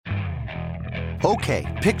Okay,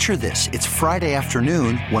 picture this. It's Friday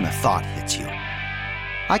afternoon when a thought hits you.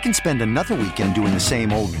 I can spend another weekend doing the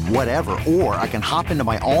same old whatever, or I can hop into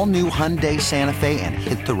my all-new Hyundai Santa Fe and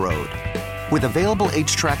hit the road. With available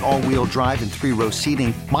H-Track all-wheel drive and 3-row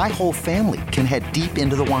seating, my whole family can head deep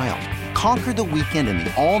into the wild. Conquer the weekend in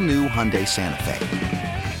the all-new Hyundai Santa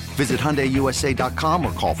Fe. Visit HyundaiUSA.com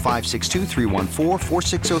or call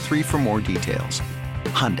 562-314-4603 for more details.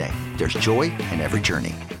 Hyundai, there's joy in every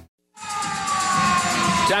journey.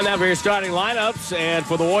 Time now for your starting lineups, and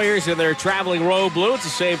for the Warriors in their traveling road blue, it's the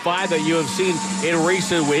same five that you have seen in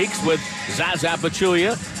recent weeks with Zaza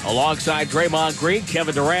Pachulia alongside Draymond Green,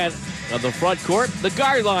 Kevin Durant on the front court, the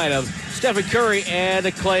guard line of Stephen Curry and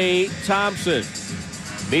Klay Thompson.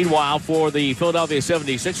 Meanwhile, for the Philadelphia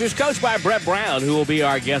 76ers, coached by Brett Brown, who will be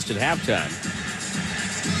our guest at halftime.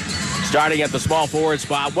 Starting at the small forward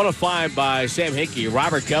spot, what a find by Sam Hinkie.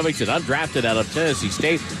 Robert Covington, undrafted out of Tennessee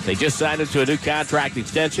State. They just signed him to a new contract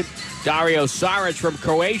extension. Dario Saric from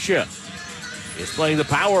Croatia is playing the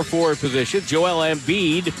power forward position. Joel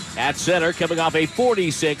Embiid at center, coming off a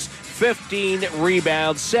 46, 15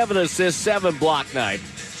 rebounds, 7 assists, 7 block night.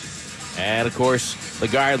 And, of course, the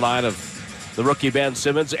guard line of the rookie Ben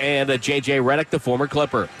Simmons and J.J. Redick, the former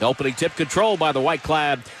Clipper. The opening tip controlled by the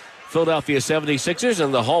white-clad Philadelphia 76ers,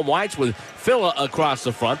 and the home whites with Phila across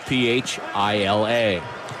the front, Phila.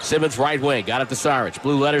 Simmons right wing, got it to Saric.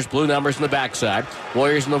 Blue letters, blue numbers on the backside.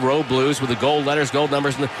 Warriors in the road blues with the gold letters, gold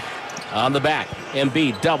numbers on the back.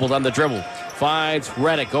 Embiid doubled on the dribble. Finds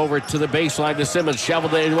Redick over to the baseline to Simmons.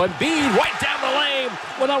 Shoveled it into Embiid right down the lane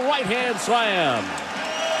with a right-hand slam.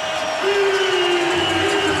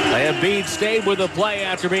 Embiid stayed with the play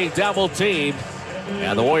after being double-teamed.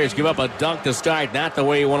 And the Warriors give up a dunk to start. Not the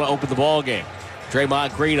way you want to open the ball game.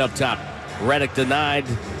 Draymond Green up top. Redick denied.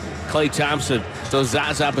 Klay Thompson. So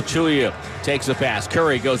Zaza Pachulia takes the pass.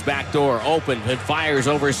 Curry goes back door. Open and fires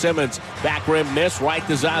over Simmons. Back rim miss. Right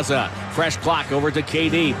to Zaza. Fresh clock over to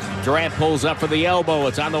KD. Durant pulls up for the elbow.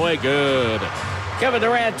 It's on the way. Good. Kevin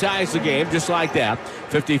Durant ties the game just like that.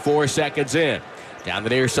 54 seconds in. Down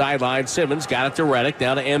the near sideline, Simmons got it to Redick,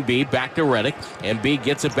 down to Embiid, back to Redick. Embiid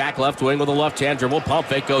gets it back left wing with a left-hand dribble. Pump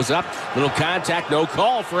fake goes up. Little contact, no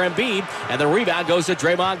call for Embiid. And the rebound goes to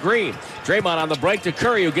Draymond Green. Draymond on the break to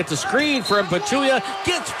Curry, who gets a screen from Pachulia.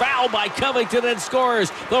 Gets fouled by Covington and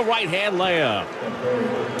scores the right-hand layup.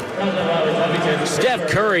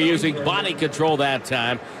 Steph Curry using body control that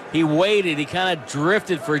time. He waited. He kind of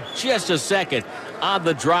drifted for just a second on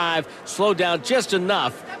the drive. Slowed down just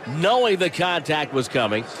enough, knowing the contact was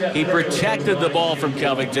coming. He protected the ball from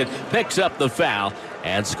Covington, picks up the foul,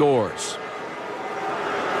 and scores.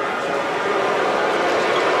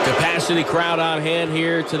 Capacity crowd on hand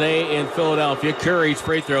here today in Philadelphia. Curry's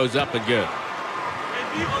free throws up and good.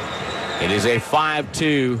 It is a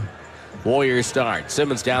 5-2 Warriors start.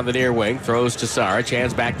 Simmons down the near wing, throws to Saric,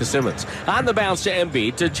 hands back to Simmons. On the bounce to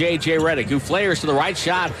Embiid, to J.J. Redick, who flares to the right,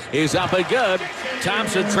 shot is up and good.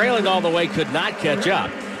 Thompson trailing all the way, could not catch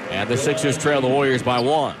up. And the Sixers trail the Warriors by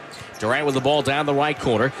 1. Durant with the ball down the right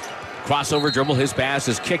corner. Crossover dribble, his pass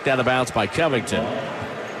is kicked out of bounds by Covington.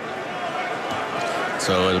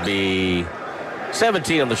 So it'll be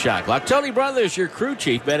 17 on the shot clock. Tony Brothers, your crew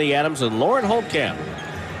chief, Benny Adams and Lauren Holtkamp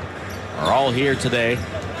are all here today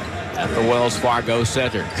at the Wells Fargo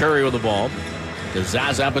Center. Curry with the ball to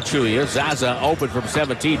Zaza Pachulia. Zaza open from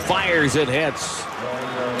 17, fires and hits.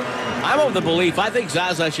 I'm of the belief, I think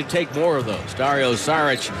Zaza should take more of those. Dario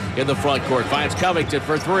Saric in the front court finds Covington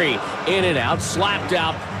for 3. In and out, slapped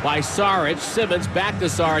out by Saric. Simmons back to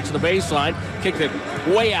Saric to the baseline. Kicked it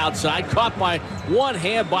way outside. Caught by one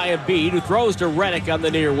hand by Embiid, who throws to Redick on the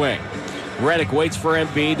near wing. Redick waits for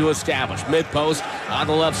Embiid to establish. Mid-post on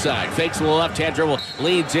the left side. Fakes with a left-hand dribble.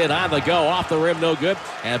 Leads in on the go. Off the rim, no good.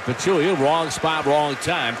 And Pachulia, wrong spot, wrong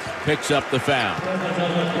time, picks up the foul.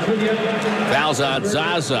 Fouls on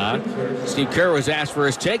Zaza. Steve Kerr was asked for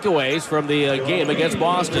his takeaways from the game against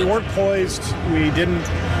Boston. We weren't poised. We didn't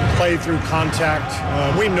play through contact.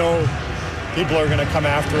 We know people are going to come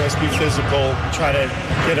after us, be physical, try to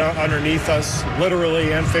get underneath us,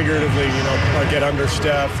 literally and figuratively, get under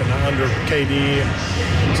Steph and under KD.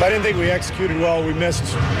 So I didn't think we executed well. We missed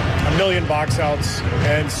a million box outs.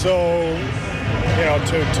 And so,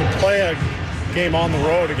 to play a game on the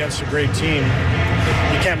road against a great team,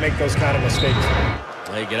 you can't make those kind of mistakes.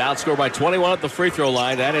 They get outscored by 21 at the free throw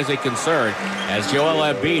line. That is a concern as Joel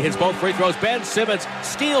Embiid hits both free throws. Ben Simmons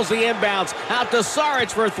steals the inbounds out to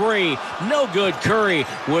Saric for three. No good. Curry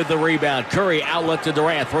with the rebound. Curry outlet to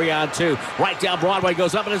Durant. 3-on-2. Right down Broadway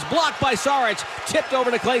goes up and is blocked by Saric. Tipped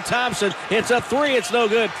over to Klay Thompson. It's a three. It's no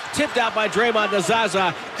good. Tipped out by Draymond to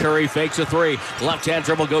Zaza. Curry fakes a three. Left-hand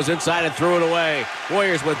dribble goes inside and threw it away.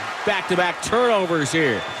 Warriors with back-to-back turnovers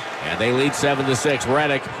here. And they lead 7-6.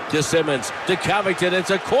 Redick to Simmons to Covington.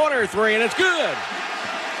 It's a corner three, and it's good.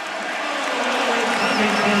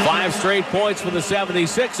 5 straight points for the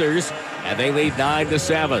 76ers, and they lead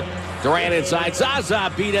 9-7. Durant inside.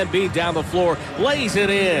 Zaza beat Embiid down the floor, lays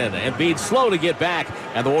it in. Embiid slow to get back,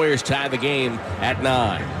 and the Warriors tie the game at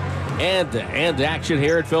 9. And action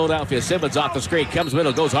here in Philadelphia. Simmons off the screen, comes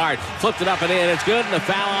middle, goes hard, flipped it up and in. It's good, and a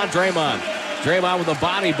foul on Draymond. Draymond with a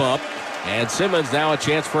body bump. And Simmons now a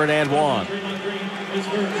chance for an and one.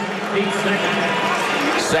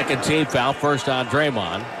 Second team foul, first on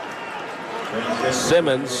Draymond.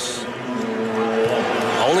 Simmons,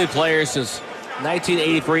 only player since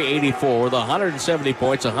 1983-84 with 170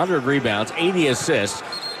 points, 100 rebounds, 80 assists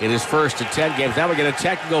in his first 10 games. Now we get a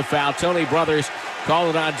technical foul. Tony Brothers called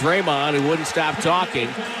it on Draymond, who wouldn't stop talking.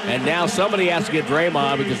 And now somebody has to get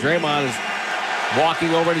Draymond because Draymond is walking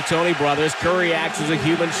over to Tony Brothers. Curry acts as a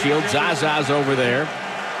human shield. Zaza's over there.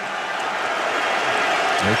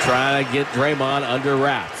 They're trying to get Draymond under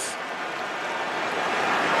wraps.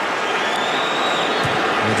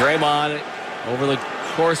 And Draymond, over the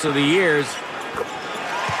course of the years,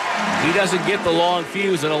 he doesn't get the long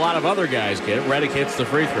fuse that a lot of other guys get. Redick hits the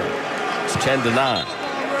free throw. It's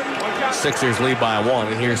 10-9. Sixers lead by 1,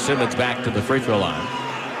 and here's Simmons back to the free throw line.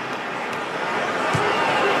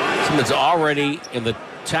 Simmons already in the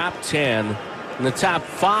top 10, in the top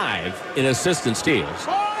 5 in assist and steals.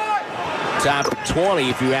 Top 20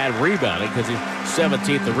 if you add rebounding, because he's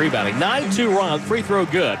 17th in rebounding. 9-2 run, free throw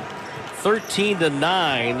good.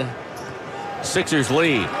 13-9, Sixers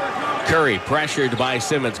lead. Curry pressured by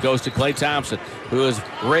Simmons, goes to Klay Thompson, who is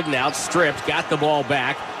ridden out, stripped, got the ball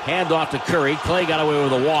back, hand off to Curry. Klay got away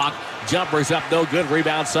with a walk, jumpers up, no good,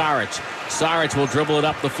 rebound Saric. Saric will dribble it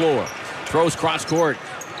up the floor, throws cross court.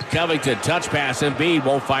 Covington, touch pass, Embiid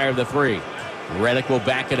won't fire the three. Redick will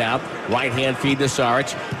back it out. Right hand feed to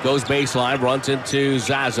Saric. Goes baseline, runs into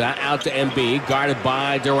Zaza. Out to Embiid, guarded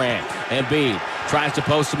by Durant. Embiid tries to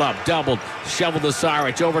post him up. Doubled, shoveled to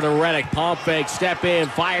Saric. Over to Redick. Palm fake, step in,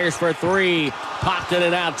 fires for three. Popped in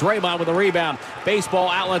and out. Draymond with a rebound. Baseball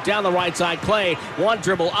outlet down the right side. Klay, one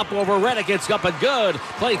dribble up over Redick. It's up and good.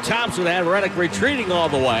 Klay Thompson had Redick retreating all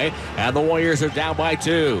the way. And the Warriors are down by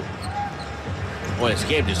 2. Boy, this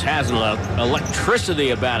game just has an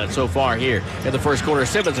electricity about it so far here in the first quarter.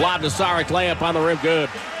 Simmons lob to Saric, layup on the rim, good.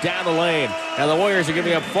 Down the lane. And the Warriors are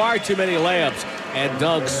giving up far too many layups and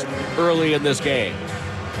dunks early in this game.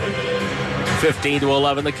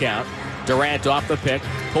 15-11 the count. Durant off the pick,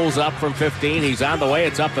 pulls up from 15. He's on the way.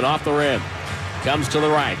 It's up and off the rim. Comes to the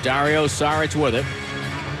right. Dario Saric with it.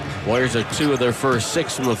 Warriors are 2 of their first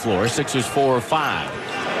 6 from the floor. Sixers 4 or 5.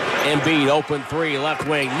 Embiid open three, left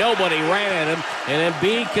wing. Nobody ran at him, and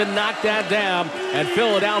Embiid can knock that down. And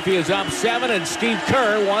Philadelphia is up 7, and Steve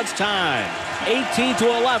Kerr wants time.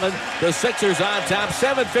 18-11, the Sixers on top.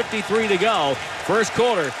 7:53 to go. First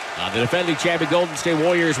quarter on the defending champion Golden State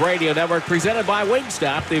Warriors Radio Network, presented by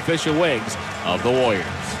Wingstop, the official wings of the Warriors.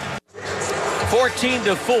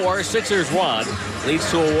 14-4, Sixers 1, leads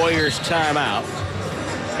to a Warriors timeout.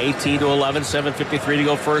 18-11, 7:53 to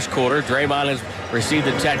go first quarter. Draymond has received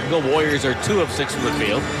a technical. Warriors are 2 of 6 from the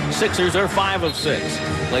field. Sixers are 5 of 6.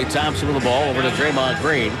 Klay Thompson with the ball over to Draymond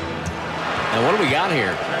Green. And what do we got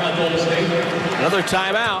here? Another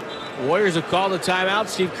timeout. Warriors have called a timeout.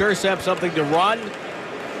 Steve Kerr set something to run,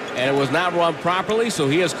 and it was not run properly, so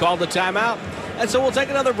he has called the timeout. And so we'll take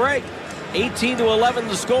another break. 18-11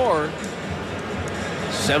 the score.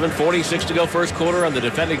 7:46 to go first quarter on the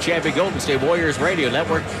defending champion Golden State Warriors Radio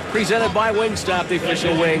Network, presented by Wingstop, the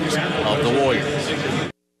official wings of the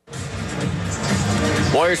Warriors.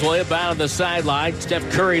 Warriors will inbound on the sideline. Steph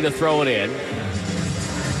Curry to throw it in.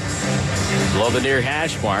 Below the near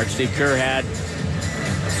hash mark, Steve Kerr had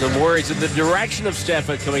some worries in the direction of Steph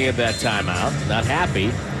coming in that timeout. Not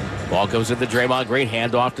happy. Ball goes into Draymond Green,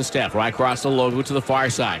 handoff to Steph. Right across the logo to the far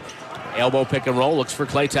side. Elbow pick and roll, looks for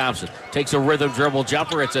Klay Thompson. Takes a rhythm dribble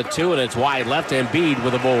jumper. It's a 2, and it's wide left. Embiid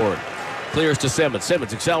with a board. Clears to Simmons.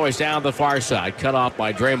 Simmons accelerates down the far side. Cut off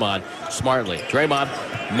by Draymond smartly. Draymond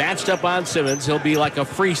matched up on Simmons. He'll be like a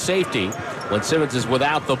free safety when Simmons is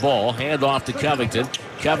without the ball. Hand off to Covington.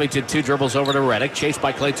 Covington 2 dribbles over to Redick. Chased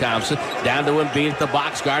by Klay Thompson. Down to Embiid at the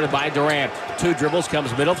box, guarded by Durant. 2 dribbles,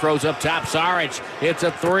 comes middle, throws up top. Saric, it's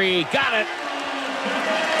a 3. Got it!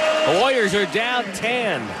 The Warriors are down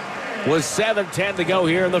 10 with 7:10 to go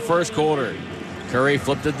here in the first quarter. Curry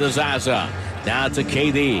flipped it to Zaza. Now to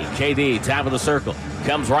KD. KD, top of the circle.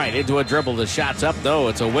 Comes right into a dribble. The shot's up. No,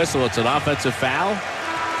 it's a whistle. It's an offensive foul.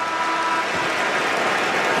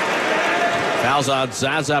 Fouls on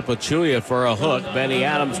Zaza Pachulia for a hook. Benny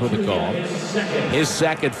Adams with the call. His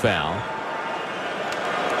second foul.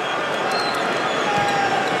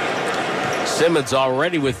 Simmons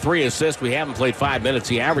already with 3 assists. We haven't played 5 minutes.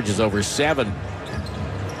 He averages over 7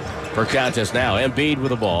 per contest now. Embiid with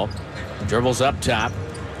the ball. Dribbles up top.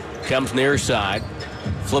 Comes near side.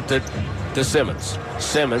 Flipped it to Simmons.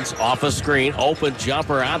 Simmons off a screen. Open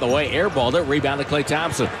jumper on the way. Airballed it. Rebound to Klay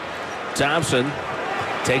Thompson. Thompson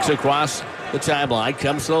takes across the timeline.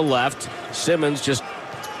 Comes to the left. Simmons just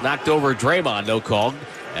knocked over Draymond. No call.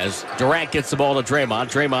 As Durant gets the ball to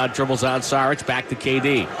Draymond. Draymond dribbles on Saric. Back to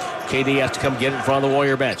KD. KD has to come get it in front of the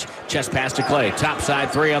Warrior bench. Chest pass to Klay. Top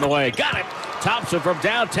side 3 on the way. Got it! Thompson from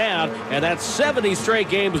downtown. And that's 70 straight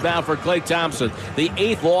games now for Klay Thompson. The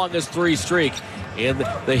 8th longest 3 streak in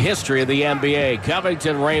the history of the NBA.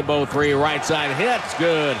 Covington rainbow 3 right side hits.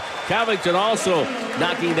 Good. Covington also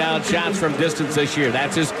knocking down shots from distance this year.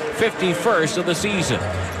 That's his 51st of the season.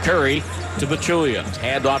 Curry to Pachulia.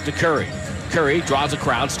 Hand off to Curry. Curry draws a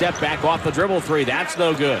crowd. Step back off the dribble 3. That's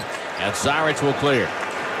no good. And Saric will clear.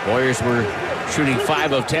 Warriors were shooting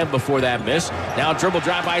 5 of 10 before that miss. Now dribble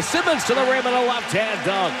drive by Simmons to the rim and a left-hand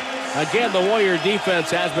dunk. Again, the Warrior defense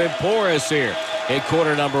has been porous here in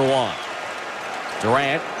quarter number 1.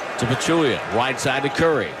 Durant to Pachulia. Right side to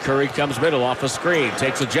Curry. Curry comes middle off a screen.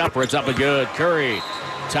 Takes a jumper. It's up and good. Curry,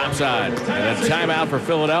 top side. And a timeout for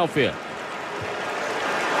Philadelphia.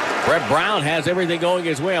 Brett Brown has everything going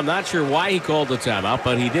his way. I'm not sure why he called the timeout,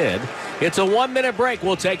 but he did. It's a 1-minute break.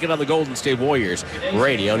 We'll take it on the Golden State Warriors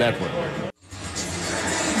Radio Network.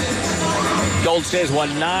 Golden State has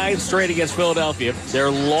won 9 straight against Philadelphia.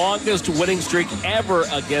 Their longest winning streak ever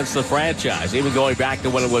against the franchise, even going back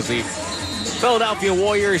to when it was the Philadelphia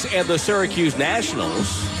Warriors and the Syracuse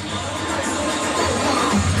Nationals.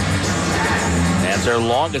 That's their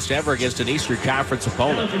longest ever against an Eastern Conference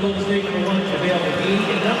opponent.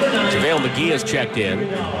 JaVale McGee has checked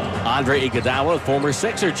in. Andre Iguodala, former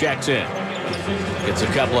Sixer, checks in. Gets a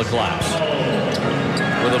couple of claps.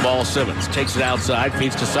 With the ball, Simmons takes it outside,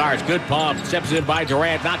 feeds to Saric. Good pump. Steps in by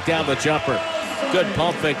Durant. Knocked down the jumper. Good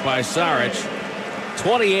pump fake by Saric.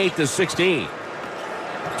 28-16.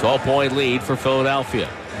 12-point lead for Philadelphia.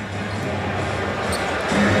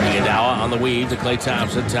 Iguodala on the weave to Klay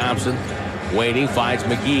Thompson. Thompson waiting, finds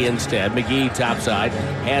McGee instead. McGee topside,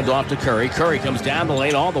 hand off to Curry. Curry comes down the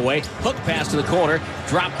lane all the way. Hook pass to the corner,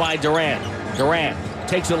 dropped by Durant. Durant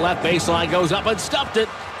takes it left baseline, goes up and stuffed it.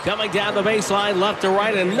 Coming down the baseline, left to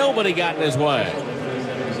right, and nobody got in his way.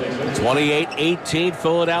 28-18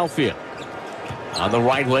 Philadelphia. On the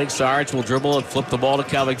right wing, Saric will dribble and flip the ball to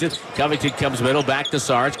Covington. Covington comes middle, back to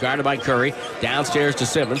Saric, guarded by Curry. Downstairs to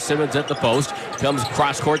Simmons. Simmons at the post. Comes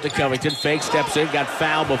cross court to Covington. Fake steps in, got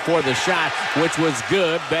fouled before the shot, which was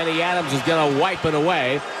good. Benny Adams is going to wipe it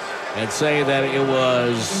away and say that it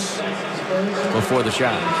was before the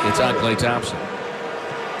shot. It's on Klay Thompson.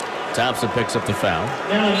 Thompson picks up the foul.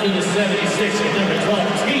 Now to the 76 at number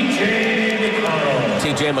 12, T.J. McConnell.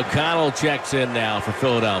 T.J. McConnell checks in now for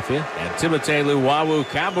Philadelphia. And Timothé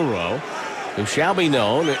Luwawu-Cabarrot, who shall be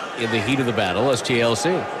known in the heat of the battle as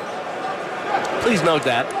TLC. Please note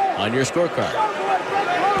that on your scorecard.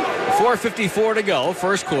 4:54 to go,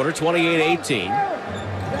 first quarter, 28-18.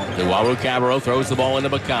 Luwawu-Cabarrot throws the ball into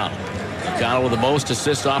McConnell. McConnell with the most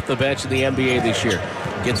assists off the bench in the NBA this year.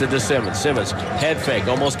 Gets it to Simmons. Simmons, head fake,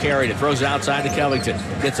 almost carried it. Throws it outside to Covington.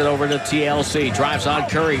 Gets it over to TLC. Drives on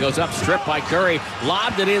Curry. Goes up, stripped by Curry.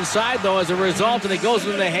 Lobbed it inside, though, as a result, and it goes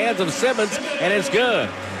into the hands of Simmons, and it's good.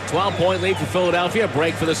 12-point lead for Philadelphia.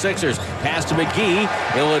 Break for the Sixers. Pass to McGee.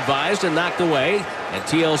 Ill-advised and knocked away. And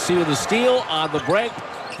TLC with a steal on the break.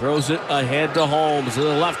 Throws it ahead to Holmes. In the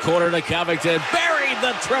left corner to Covington. Buried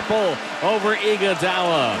the triple over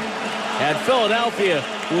Iguodala. And Philadelphia,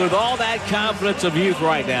 with all that confidence of youth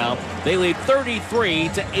right now, they lead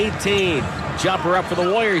 33-18. Jumper up for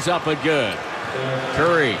the Warriors, up and good.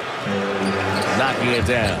 Curry knocking it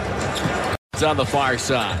down. It's on the far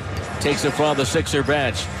side. Takes it from the Sixer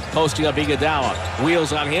bench. Posting up Iguodala.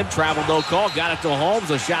 Wheels on him. Travel, no call. Got it to Holmes.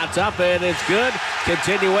 The shot's up, and it's good.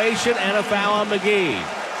 Continuation and a foul on McGee.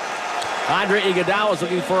 Andre Iguodala is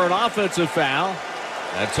looking for an offensive foul.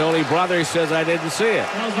 And Tony Brothers says I didn't see it.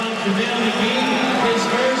 Fouls on JaVale McGee, his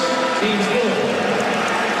first, team score.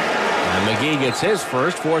 And McGee gets his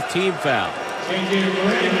first, fourth team foul.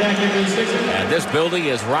 And this building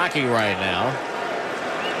is rocking right now.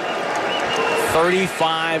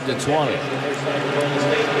 35-20.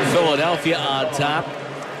 Philadelphia on top.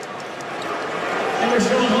 It's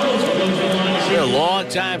been a long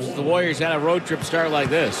time since the Warriors had a road trip start like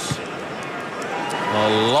this.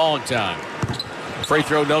 A long time. Free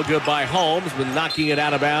throw no good by Holmes, but knocking it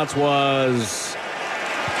out of bounds was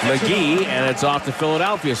McGee, and it's off to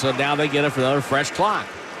Philadelphia. So now they get it for another fresh clock.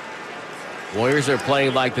 Warriors are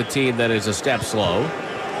playing like the team that is a step slow.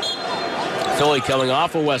 Philly coming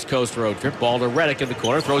off a West Coast road trip. Ball to Redick in the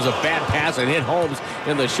corner. Throws a bad pass and hit Holmes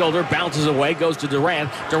in the shoulder. Bounces away. Goes to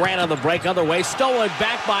Durant. Durant on the break. Other way. Stolen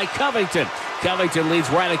back by Covington. Covington leads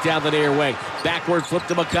Redick down the near wing. Backward flip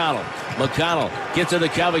to McConnell. McConnell gets into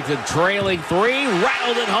Covington. Trailing three.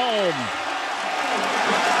 Rattled it home.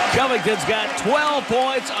 Covington's got 12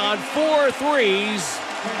 points on 4 threes.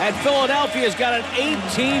 And Philadelphia's got an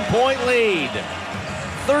 18-point lead.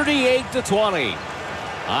 38-20.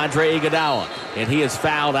 Andre Iguodala, and he is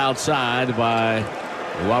fouled outside by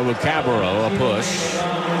Wawu Cabarro. A push.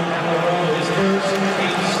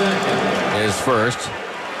 His first.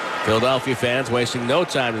 Philadelphia fans wasting no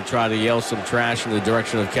time to try to yell some trash in the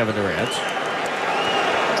direction of Kevin Durant.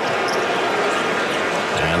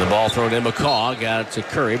 And the ball thrown in. McCaw got it to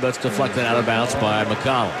Curry, but it's deflected out of bounds by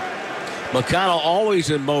McConnell. McConnell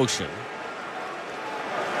always in motion.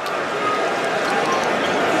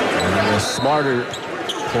 And a smarter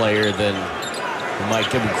player than you might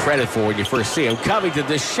give him credit for when you first see him. Covington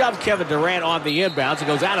just shoved Kevin Durant on the inbounds. It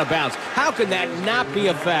goes out of bounds. How can that not be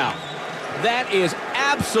a foul? That is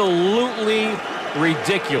absolutely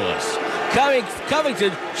ridiculous.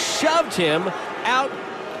 Covington shoved him out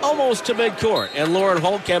almost to midcourt, and Lauren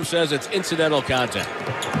Holtkamp says it's incidental contact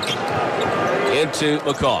into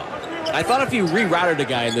McCaw. I thought if you rerouted a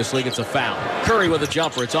guy in this league, it's a foul. Curry with a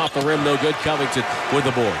jumper. It's off the rim, no good. Covington with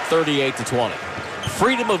the board. 38-20.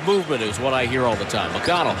 Freedom of movement is what I hear all the time.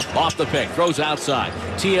 McConnell off the pick, throws outside.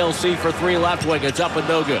 TLC for three left wing. It's up and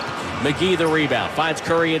no good. McGee the rebound. Finds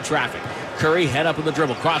Curry in traffic. Curry head up in the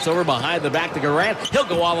dribble. Crossover behind the back to Durant. He'll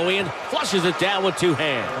go all the way in. Flushes it down with two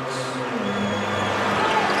hands.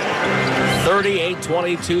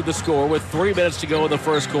 38-22 the score with 3 minutes to go in the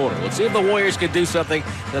first quarter. Let's see if the Warriors can do something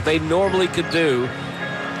that they normally could do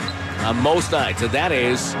on most nights, and that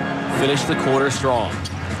is finish the quarter strong.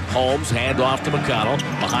 Holmes, hand off to McConnell.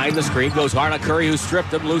 Behind the screen, goes hard on Curry, who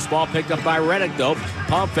stripped him. Loose ball picked up by Redick, though.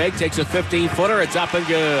 Pump fake, takes a 15-footer. It's up and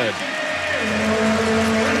good.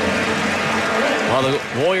 Well, the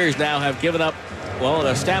Warriors now have given up, well,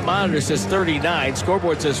 the stat monitor says 39.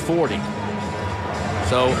 Scoreboard says 40.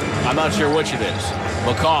 So I'm not sure which it is.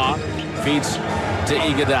 McCaw feeds to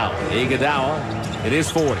Iguodala. Iguodala, it is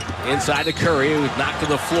 40. Inside to Curry, who's knocked to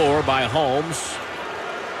the floor by Holmes.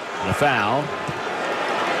 And a foul.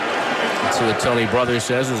 Let's see what Tony Brothers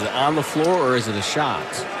says. Is it on the floor or is it a shot?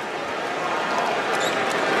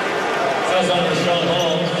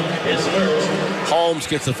 Holmes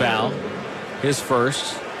gets a foul. His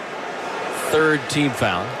first. Third team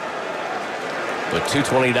foul. With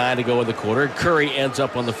 2:29 to go in the quarter. Curry ends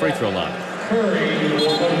up on the free throw line.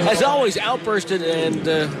 As always, outbursts and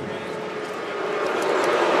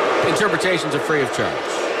interpretations are free of charge.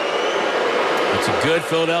 It's a good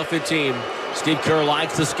Philadelphia team. Steve Kerr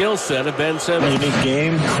likes the skill set of Ben Simmons. Unique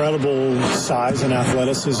game, incredible size and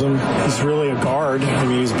athleticism. He's really a guard. I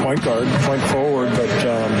mean, he's a point guard, point forward, but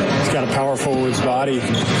he's got a power forward's body,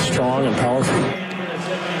 strong and powerful.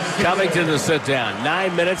 Covington to sit down.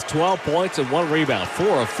 9 minutes, 12 points, and 1 rebound. 4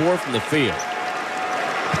 of 4 from the field.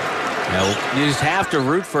 Now, you just have to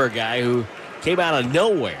root for a guy who came out of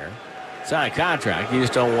nowhere. It's not a contract. You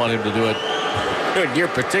just don't want him to do it when your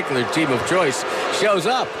particular team of choice shows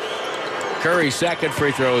up. Curry's second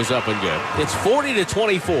free throw is up and good. It's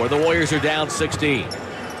 40-24. The Warriors are down 16.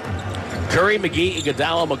 Curry, McGee,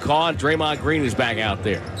 Iguodala, McCaw, and Draymond Green is back out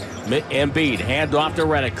there. Embiid, hand off to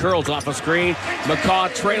Redick. Curls off a screen.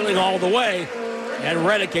 McCaw trailing all the way. And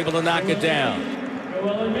Redick able to knock it down.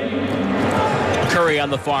 Curry on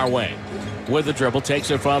the far wing. With the dribble, takes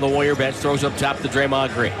it in front of the Warrior bench, throws up top to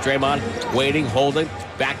Draymond Green. Draymond waiting, holding,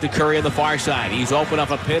 back to Curry on the far side. He's open up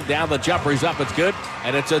a pin, down the jumper, he's up, it's good.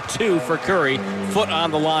 And it's a 2 for Curry. Foot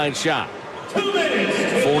on the line shot.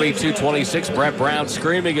 42-26, Brett Brown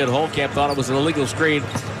screaming at Holtkamp, thought it was an illegal screen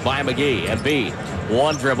by McGee. Embiid,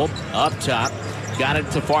 one dribble, up top, got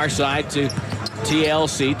it to far side to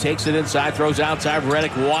TLC, takes it inside, throws outside,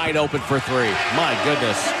 Redick wide open for 3. My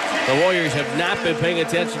goodness. The Warriors have not been paying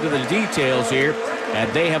attention to the details here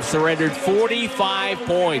and they have surrendered 45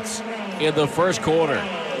 points in the first quarter.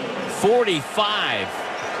 45.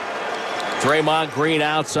 Draymond Green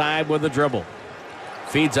outside with the dribble.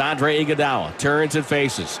 Feeds Andre Iguodala. Turns and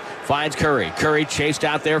faces. Finds Curry. Curry chased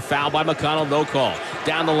out there. Foul by McConnell. No call.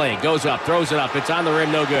 Down the lane. Goes up. Throws it up. It's on the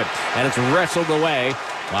rim. No good. And it's wrestled away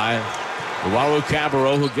by Walu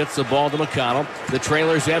Cabarro, who gets the ball to McConnell. The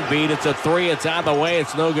trailer's Embiid. It's a three. It's on the way.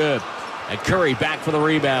 It's no good. And Curry back for the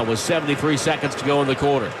rebound with 73 seconds to go in the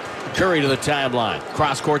quarter. Curry to the timeline.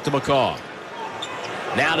 Cross court to McCaw.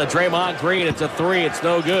 Now to Draymond Green. It's a three. It's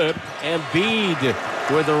no good. Embiid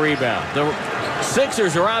with the rebound. The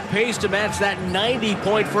Sixers are on pace to match that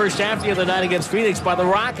 90-point first half the other night against Phoenix by the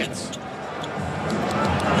Rockets.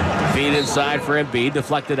 Feed inside for Embiid.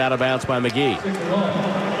 Deflected out of bounds by McGee.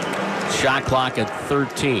 Shot clock at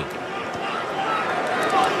 13.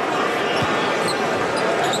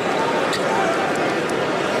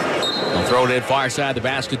 Throw it in far side the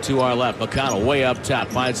basket to our left. McConnell way up top.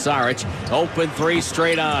 Finds Saric. Open three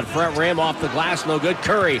straight on. Front rim off the glass. No good.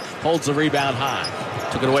 Curry holds the rebound high.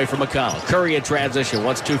 Took it away from McConnell. Curry in transition.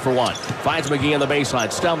 Wants 2 for 1. Finds McGee on the baseline.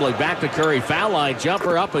 Stumbling back to Curry. Foul line.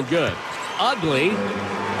 Jumper up and good. Ugly,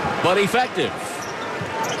 but effective.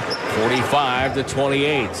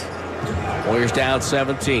 45-28. Warriors down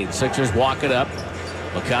 17. Sixers walk it up.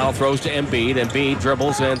 McConnell throws to Embiid. Embiid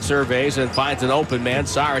dribbles and surveys and finds an open man.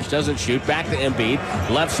 Saric doesn't shoot. Back to Embiid.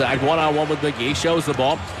 Left side, one-on-one with McGee. Shows the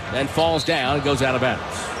ball and falls down and goes out of bounds.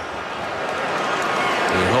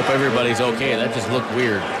 We hope everybody's okay. That just looked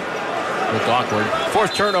weird. Looked awkward.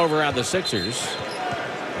 Fourth turnover on the Sixers.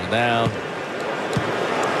 And now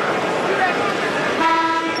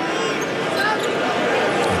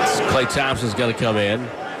Klay Thompson's going to come in.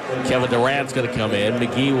 Kevin Durant's going to come in.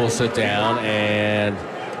 McGee will sit down, and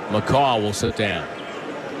McCaw will sit down.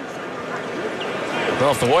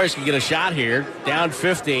 Well, if the Warriors can get a shot here, down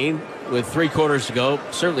 15 with 3 quarters to go,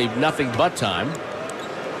 certainly nothing but time.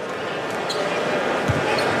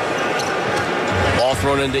 Ball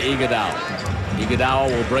thrown into Iguodala. Iguodala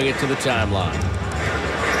will bring it to the timeline.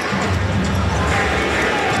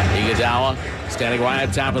 Iguodala standing right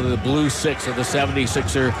on top of the blue 6 of the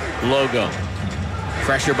 76er logo.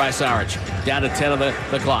 Pressure by Saric. Down to 10 on the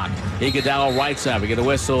clock. Iguodala right side. We get a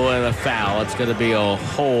whistle and a foul. It's going to be a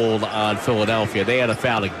hold on Philadelphia. They had a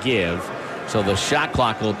foul to give. So the shot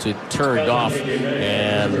clock will be turned off.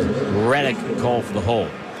 And Redick called for the hold.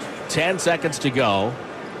 10 seconds to go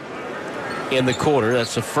in the quarter.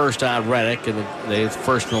 That's the first on Redick. And the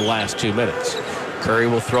first in the last 2 minutes. Curry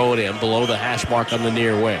will throw it in below the hash mark on the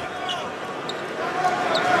near wing.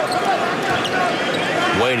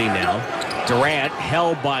 Waiting now. Durant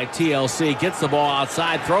held by TLC, gets the ball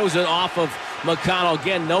outside, throws it off of McConnell.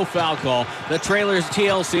 Again, no foul call. The trailer's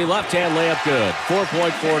TLC, left-hand layup good.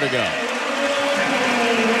 4.4 to go.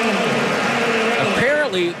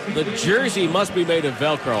 Apparently, the jersey must be made of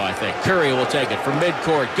Velcro, I think. Curry will take it from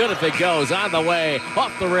midcourt. Good if it goes. On the way.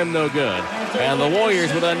 Off the rim, no good. And the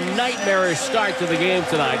Warriors with a nightmarish start to the game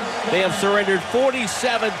tonight. They have surrendered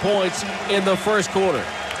 47 points in the first quarter.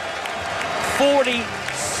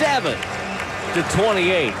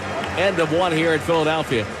 47-28. End of one here in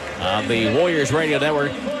Philadelphia on the Warriors Radio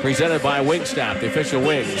Network, presented by Wingstop, the official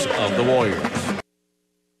wings of the Warriors.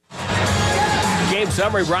 Game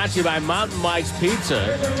summary brought to you by Mountain Mike's Pizza.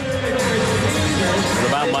 Go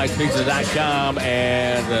to MountainMike'sPizza.com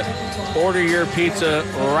and order your pizza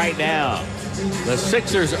right now. The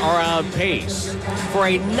Sixers are on pace for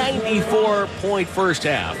a 94-point first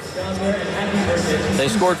half. They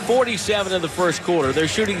scored 47 in the first quarter. They're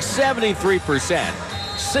shooting 73%,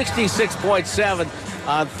 66.7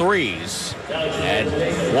 on threes. And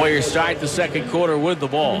Warriors start the second quarter with the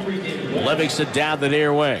ball. Livingston down the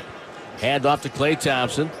near wing. Hand off to Klay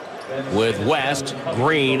Thompson with West,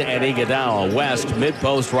 Green, and Iguodala. West,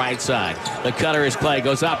 mid-post right side. The cutter is Klay.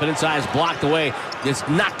 Goes up and inside is blocked away. It's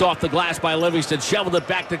knocked off the glass by Livingston. Shoveled it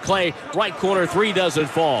back to Klay. Right corner, three doesn't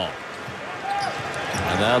fall.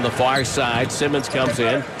 And on the far side, Simmons comes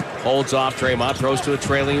in. Holds off Draymond. Throws to a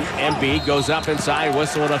trailing Embiid. Goes up inside.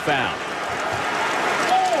 Whistle and a foul.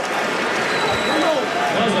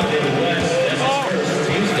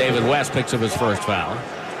 David West picks up his first foul.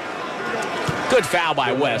 Good foul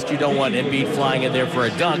by West. You don't want Embiid flying in there for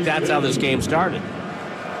a dunk. That's how this game started.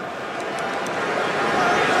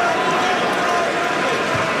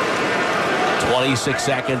 .26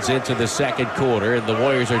 seconds into the second quarter, and the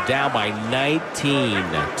Warriors are down by 19.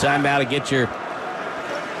 Time now to get your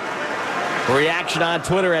reaction on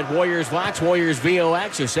Twitter at WarriorsVox,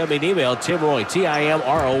 WarriorsVox, or send me an email, Timroye,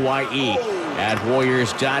 Timroye,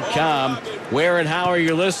 @Warriors.com. Where and how are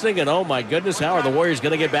you listening? And oh my goodness, how are the Warriors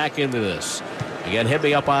going to get back into this? Again, hit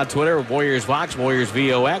me up on Twitter, Warriors Vox, Warriors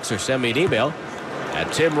VOX, or send me an email at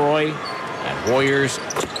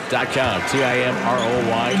timroy@warriors.com,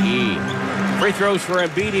 TIMROYE. Free throws for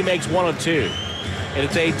Embiid, he makes 1 of 2. And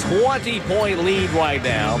it's a 20-point lead right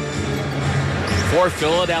now for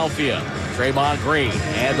Philadelphia. Draymond Green,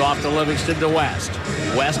 hand off to Livingston to West.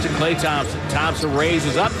 West to Klay Thompson. Thompson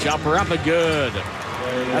raises up, jumper up and good.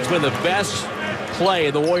 That's been the best play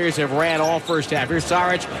the Warriors have ran all first half. Here's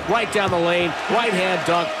Saric right down the lane, right hand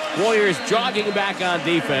dunk. Warriors jogging back on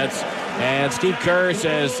defense. And Steve Kerr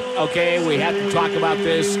says, okay, we have to talk about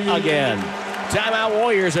this again. Timeout.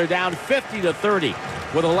 Warriors are down 50-30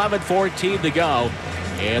 with 11:14 to go.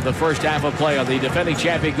 And the first half of play on the defending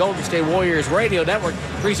champion Golden State Warriors Radio Network,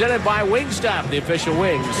 presented by Wingstop, the official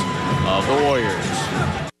wings of the Warriors.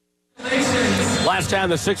 Last time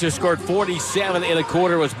the Sixers scored 47 in a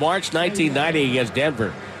quarter was March 1990 against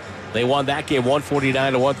Denver. They won that game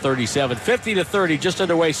 149-137. 50-30, just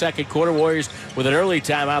underway second quarter. Warriors with an early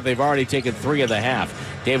timeout. They've already taken 3 in the half.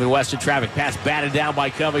 David West in traffic. Pass batted down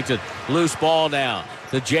by Covington. Loose ball now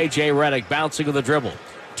to J.J. Redick, bouncing with the dribble.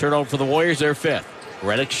 Turnover for the Warriors, their 5th.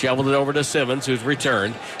 Redick shoveled it over to Simmons, who's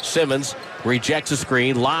returned. Simmons rejects a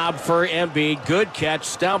screen. Lob for Embiid. Good catch.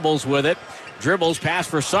 Stumbles with it. Dribbles. Pass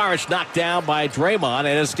for Saric. Knocked down by Draymond.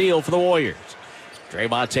 And a steal for the Warriors.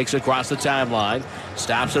 Draymond takes it across the timeline.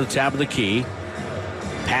 Stops at the top of the key.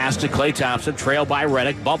 Pass to Klay Thompson. Trailed by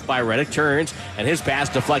Redick. Bumped by Redick. Turns. And his pass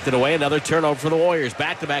deflected away. Another turnover for the Warriors.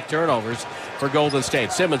 Back-to-back turnovers for Golden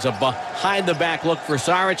State. Simmons a behind-the-back look for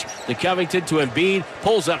Saric. To Covington to Embiid.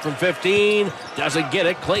 Pulls up from 15. Doesn't get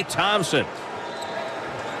it. Klay Thompson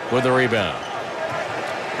with the rebound.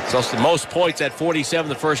 So the most points at 47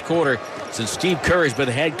 the first quarter since Steve Kerr has been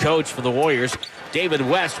head coach for the Warriors. David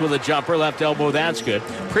West with a jumper. Left elbow. That's good.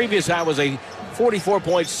 Previous high was a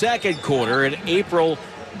 44-point second quarter in April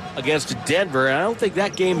against Denver. And I don't think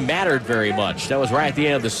that game mattered very much. That was right at the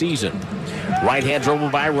end of the season. Right hand dribble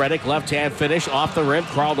by Redick. Left hand finish off the rim.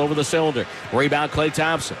 Crawled over the cylinder. Rebound Klay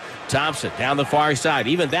Thompson. Thompson down the far side.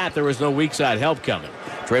 Even that, there was no weak side help coming.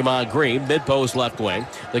 Draymond Green, mid-post left wing.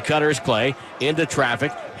 The cutter is Klay. Into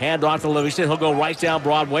traffic. Hand off to Livingston. He'll go right down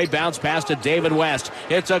Broadway. Bounce pass to David West.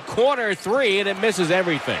 It's a corner 3, and it misses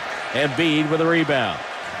everything. Embiid with a rebound.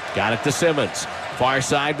 Got it to Simmons. Far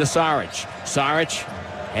side to Saric. Saric,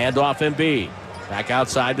 hand off Embiid. Back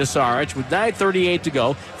outside to Saric with 9:38 to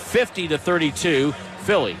go. 50-32.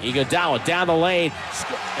 Philly. Iguodala down the lane.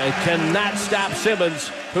 Cannot stop Simmons,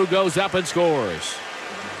 who goes up and scores.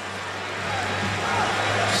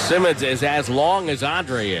 Simmons is as long as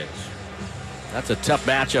Andre is. That's a tough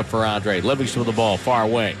matchup for Andre. Livingston with the ball far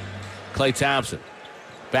away. Klay Thompson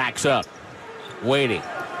backs up. Waiting.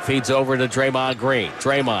 Feeds over to Draymond Green.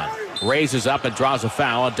 Draymond raises up and draws a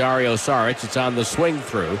foul on Dario Saric. It's on the swing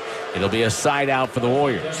through. It'll be a side out for the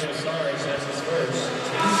Warriors.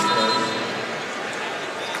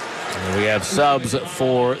 And we have subs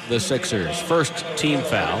for the Sixers. First team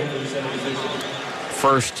foul.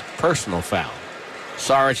 First personal foul.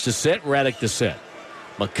 Saric to sit, Redick to sit.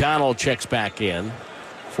 McConnell checks back in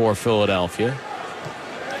for Philadelphia.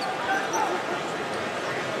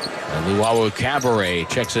 And Luau Cabaret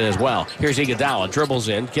checks in as well. Here's Iguodala, dribbles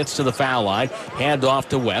in, gets to the foul line, hand off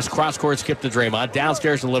to West, cross-court skip to Draymond,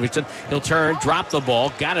 downstairs to Livingston. He'll turn, drop the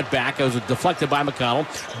ball, got it back. It was deflected by McConnell,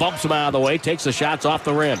 bumps him out of the way, takes the shots off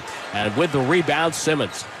the rim. And with the rebound,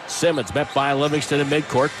 Simmons. Simmons met by Livingston in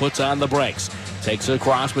midcourt, puts on the brakes. Takes it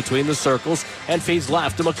across between the circles and feeds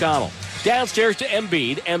left to McConnell. Downstairs to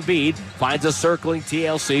Embiid. Embiid finds a circling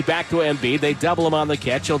TLC. Back to Embiid. They double him on the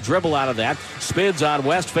catch. He'll dribble out of that. Spins on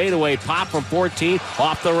West. Fadeaway pop from 14.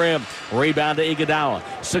 Off the rim. Rebound to Iguodala.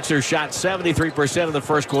 Sixers shot 73% in the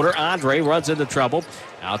first quarter. Andre runs into trouble.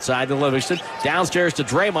 Outside to Livingston. Downstairs to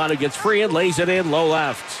Draymond, who gets free and lays it in low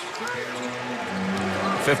left.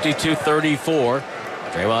 52-34.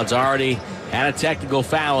 Draymond's already had a technical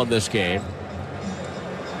foul in this game.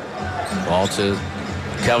 Ball to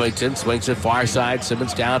Covington, swings it far side.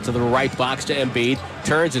 Simmons down to the right box to Embiid.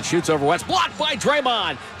 Turns and shoots over West. Blocked by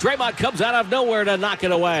Draymond. Draymond comes out of nowhere to knock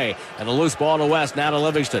it away. And a loose ball to West, now to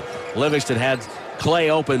Livingston. Livingston had Klay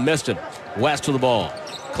open, missed him. West to the ball.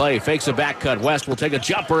 Klay fakes a back cut. West will take a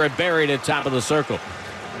jumper and bury it at top of the circle.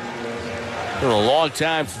 It's been a long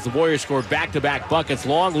time since the Warriors scored back-to-back buckets.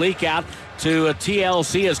 Long leak out to a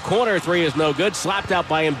TLC. His corner 3 is no good. Slapped out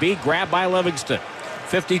by Embiid. Grabbed by Livingston.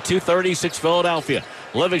 52-36 Philadelphia.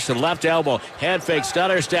 Livingston left elbow, head fake,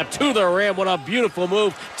 stutter step to the rim. What a beautiful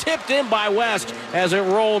move. Tipped in by West as it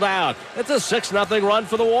rolled out. It's a 6-0 run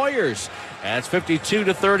for the Warriors. And it's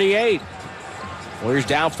 52-38. Warriors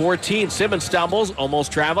down 14. Simmons stumbles,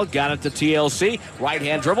 almost traveled, got it to TLC.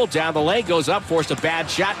 Right-hand dribble down the lane, goes up, forced a bad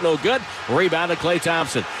shot, no good. Rebound to Klay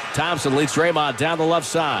Thompson. Thompson leads Draymond down the left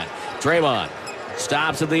side. Draymond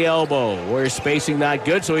stops at the elbow. Warriors spacing not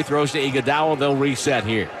good, so he throws to Iguodala. They'll reset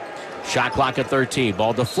here. Shot clock at 13.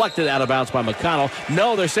 Ball deflected out of bounds by McConnell.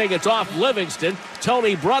 No, they're saying it's off Livingston.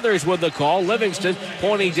 Tony Brothers with the call. Livingston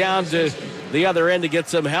pointing down to the other end to get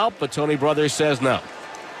some help, but Tony Brothers says no.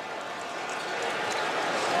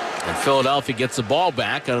 And Philadelphia gets the ball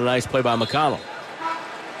back on a nice play by McConnell.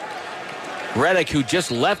 Redick, who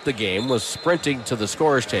just left the game, was sprinting to the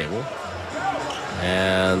scorer's table.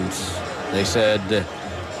 And they said,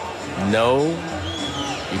 no,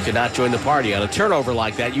 you cannot join the party. On a turnover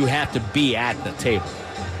like that, you have to be at the table.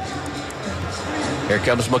 Here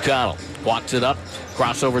comes McConnell. Walks it up.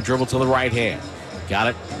 Crossover dribble to the right hand. Got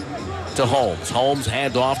it to Holmes. Holmes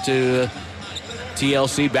hand off to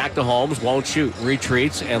TLC, back to Holmes. Won't shoot.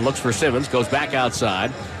 Retreats and looks for Simmons. Goes back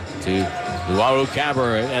outside to Luau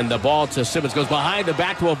Cabrera. And the ball to Simmons. Goes behind the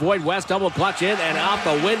back to avoid West. Double clutch in and out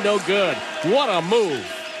the window. Good. What a move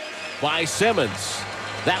by Simmons.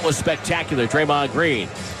 That was spectacular. Draymond Green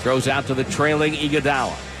throws out to the trailing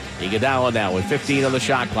Iguodala. Iguodala now with 15 on the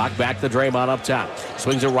shot clock. Back to Draymond up top.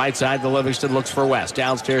 Swings it right side to Livingston. Looks for West.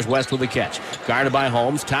 Downstairs, West with the catch. Guarded by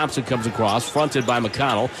Holmes. Thompson comes across. Fronted by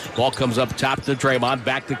McConnell. Ball comes up top to Draymond.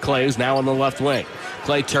 Back to Klay, who's now on the left wing.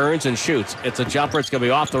 Klay turns and shoots. It's a jumper. It's going to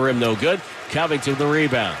be off the rim. No good. Covington the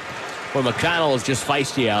rebound. Well, McConnell is just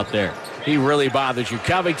feisty out there. He really bothers you.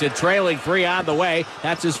 Covington trailing 3 on the way.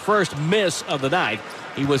 That's his first miss of the night.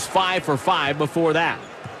 He was 5 for 5 before that.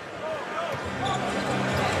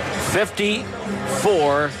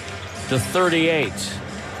 54-38.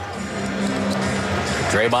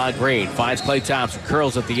 Draymond Green finds Klay Thompson.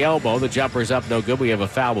 Curls at the elbow. The jumper's up, no good. We have a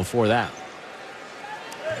foul before that.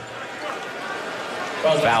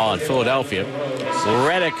 Foul on Philadelphia.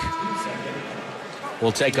 Redick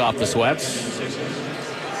will take off the sweats.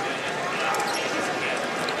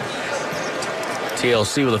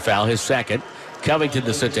 TLC with a foul, his second. Covington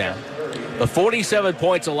to sit down. The 47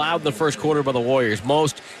 points allowed in the first quarter by the Warriors,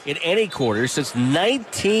 most in any quarter since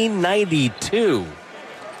 1992,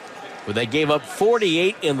 where they gave up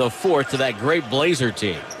 48 in the fourth to that great Blazer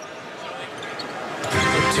team.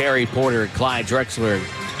 Terry Porter and Clyde Drexler and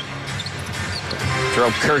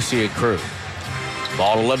Jerome Kersey and crew.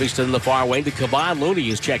 Ball to Livingston in the far wing to Kevon Looney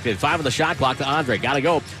is checked in. 5 on the shot clock to Andre. Got to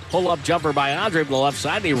go. Pull-up jumper by Andre from the left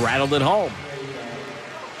side, and he rattled it home.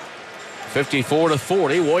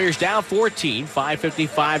 54-40. Warriors down 14.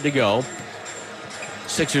 5:55 to go.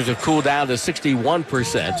 Sixers have cooled down to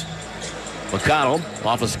 61%. McConnell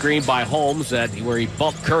off a screen by Holmes where he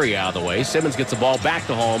bumped Curry out of the way. Simmons gets the ball back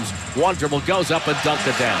to Holmes. One dribble, goes up and dunked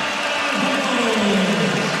it down.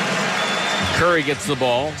 Curry gets the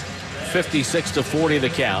ball. 56-40 the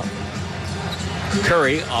count.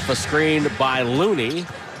 Curry off a screen by Looney.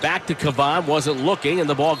 Back to Kevon, wasn't looking, and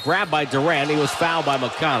the ball grabbed by Durant. He was fouled by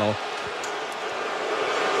McConnell.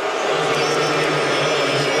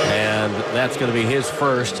 And that's going to be his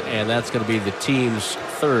first, and that's going to be the team's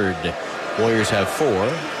third. Warriors have 4.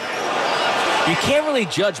 You can't really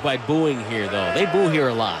judge by booing here, though. They boo here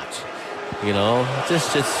a lot. You know,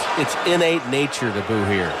 it's innate nature to boo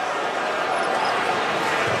here.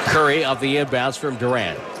 Curry of the inbounds from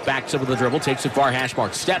Durant. Backs up with the dribble, takes it far hash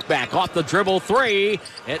mark. Step back off the dribble, 3.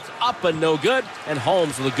 It's up and no good. And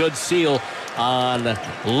Holmes with a good seal on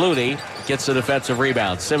Looney. Gets the defensive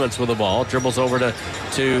rebound. Simmons with the ball. Dribbles over to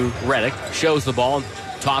Redick. Shows the ball.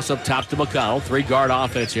 Toss up top to McConnell. 3-guard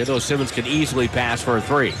offense here, though Simmons can easily pass for a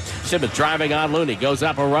 3. Simmons driving on Looney. Goes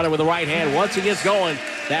up and running with the right hand. Once he gets going,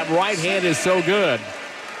 that right hand is so good.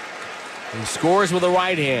 He scores with the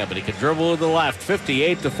right hand, but he can dribble with the left.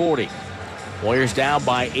 58-40. Warriors down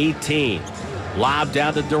by 18. Lob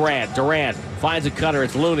down to Durant. Durant finds a cutter.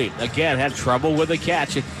 It's Looney. Again, had trouble with the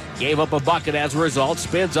catch. Gave up a bucket as a result.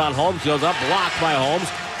 Spins on Holmes. Goes up. Blocked by Holmes.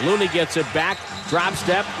 Looney gets it back. Drop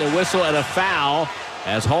step. The whistle and a foul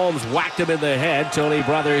as Holmes whacked him in the head. Tony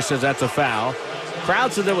Brothers says that's a foul.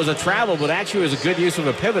 Crowd said there was a travel, but actually it was a good use of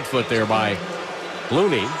a pivot foot there by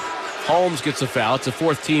Looney. Holmes gets a foul. It's a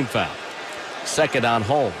 4th team foul. Second on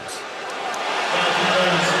Holmes.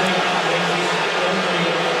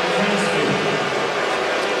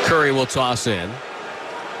 Curry will toss in.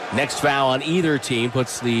 Next foul on either team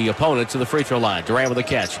puts the opponent to the free throw line. Durant with a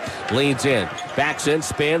catch. Leans in. Backs in.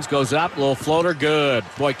 Spins. Goes up. Little floater. Good.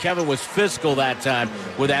 Boy, Kevin was physical that time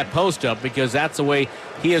with that post up because that's the way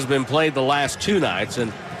he has been played the last 2 nights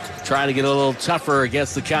and trying to get a little tougher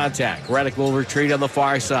against the contact. Redick will retreat on the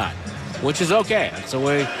far side, which is okay. That's the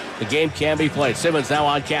way the game can be played. Simmons now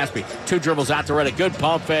on Caspi. 2 dribbles out to Redick. Good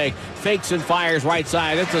pump fake. Fakes and fires right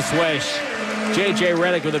side. It's a swish. J.J.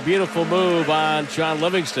 Redick with a beautiful move on Sean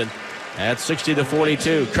Livingston. That's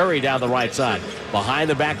 60-42. Curry down the right side. Behind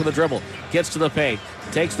the back with the dribble. Gets to the paint.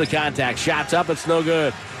 Takes the contact. Shots up. It's no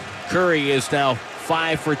good. Curry is now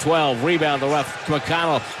 5 for 12. Rebound the left.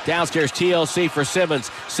 McConnell downstairs. TLC for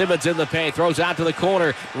Simmons. Simmons in the paint. Throws out to the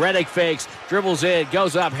corner. Redick fakes. Dribbles in.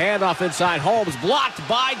 Goes up. Handoff inside. Holmes blocked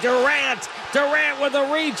by Durant. Durant with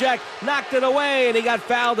a reject. Knocked it away, and he got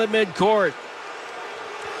fouled at midcourt.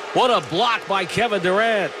 What a block by Kevin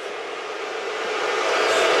Durant.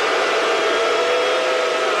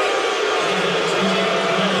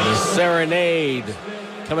 The serenade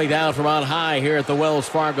coming down from on high here at the Wells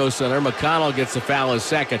Fargo Center. McConnell gets the foul his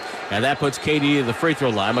second, and that puts KD to the free throw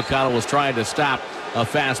line. McConnell was trying to stop a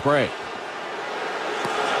fast break.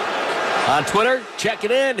 On Twitter, check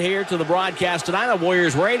it in here to the broadcast tonight on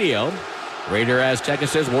Warriors Radio. Raider Azteca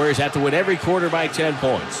says Warriors have to win every quarter by 10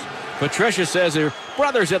 points. Patricia says her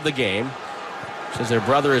brother's at the game. Says their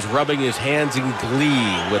brother is rubbing his hands in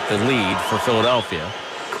glee with the lead for Philadelphia.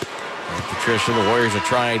 And Patricia, the Warriors are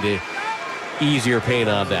trying to ease your pain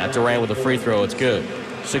on that. Durant with a free throw, it's good.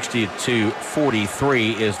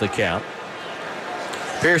 60-43 is the count.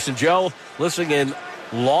 Pearson Joe listening in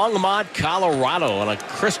Longmont, Colorado on a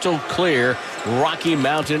crystal clear Rocky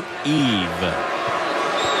Mountain eve.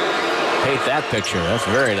 Paint that picture. That's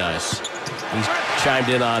very nice. He's chimed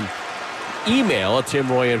in on email at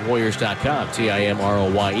timroy@warriors.com.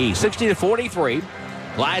 TIMROYE. 60-43.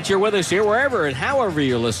 Glad you're with us here wherever and however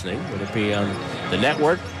you're listening. Would it be on the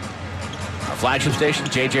network? Our flagship station,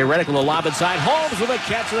 J.J. Redick with a lob inside. Holmes with a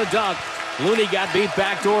catch and a dunk. Looney got beat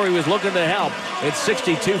backdoor. He was looking to help. It's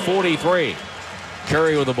 62-43.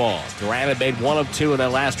 Curry with the ball. Durant had made 1 of 2 in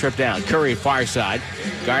that last trip down. Curry far side.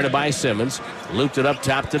 Guarded by Simmons. Looped it up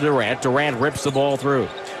top to Durant. Durant rips the ball through.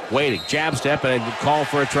 Waiting. Jab step and call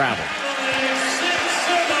for a travel.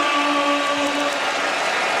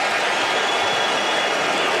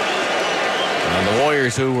 And the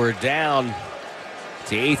Warriors, who were down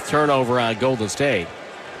the 8th turnover on Golden State.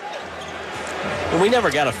 And we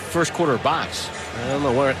never got a first quarter box. I don't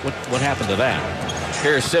know what happened to that.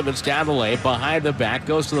 Here's Simmons down the lane, behind the back,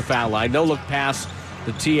 goes to the foul line. No look pass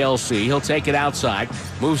the TLC. He'll take it outside,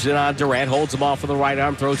 moves it on Durant, holds him off with the right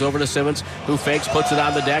arm, throws over to Simmons, who fakes, puts it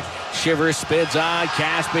on the deck. Shivers, spins on,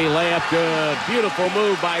 Caspi, layup good. Beautiful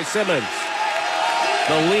move by Simmons.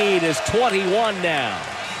 The lead is 21 now.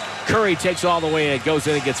 Curry takes all the way in, goes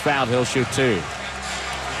in and gets fouled. He'll shoot 2.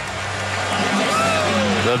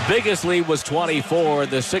 The biggest lead was 24.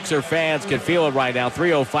 The Sixer fans can feel it right now.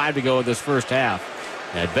 3:05 to go in this first half.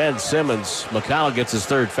 And Ben Simmons, McConnell gets his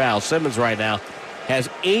 3rd foul. Simmons right now has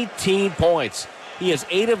 18 points. He has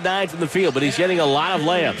 8 of 9 from the field, but he's getting a lot of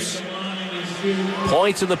layups.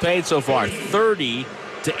 Points in the paint so far,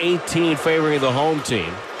 30-18 favoring the home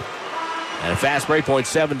team. And a fast break point,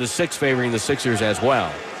 7-6 favoring the Sixers as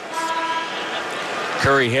well.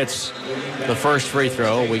 Curry hits the first free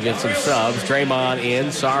throw. We get some subs. Draymond in,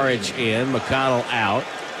 Saric in, McConnell out,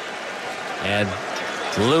 and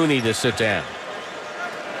Looney to sit down.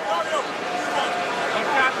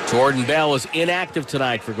 Jordan Bell is inactive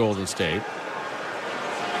tonight for Golden State.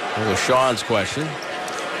 That was Sean's question.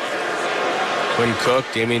 Quinn Cook,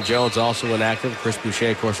 Damian Jones also inactive. Chris Boucher,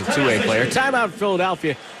 of course, a 2-way player. Timeout in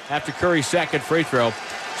Philadelphia after Curry's second free throw.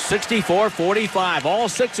 64-45. All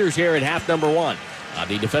Sixers here at half number 1. On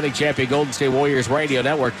the defending champion Golden State Warriors Radio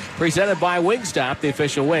Network, presented by Wingstop, the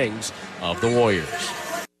official wings of the Warriors.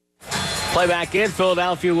 Play back in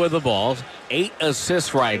Philadelphia with the ball. 8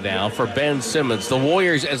 assists right now for Ben Simmons. The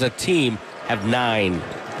Warriors as a team have 9.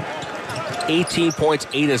 18 points,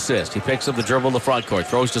 8 assists. He picks up the dribble in the front court,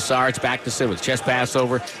 throws to Saric, back to Simmons. Chest pass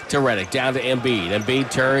over to Redick, down to Embiid. Embiid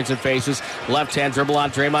turns and faces. Left-hand dribble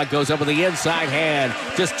on Draymond, goes up with the inside hand.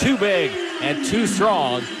 Just too big and too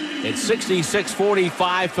strong. It's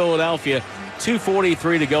 66-45 Philadelphia.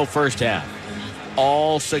 2:43 to go first half.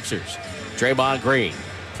 All Sixers. Draymond Green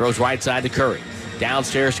throws right side to Curry.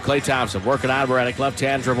 Downstairs to Klay Thompson. Working on Redick.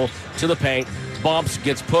 Left-hand dribble to the paint. Bumps,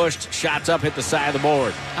 gets pushed. Shots up, hit the side of the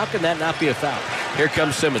board. How can that not be a foul? Here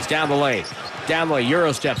comes Simmons down the lane. Down the lane.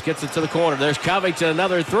 Euro steps. Gets it to the corner. There's Covington.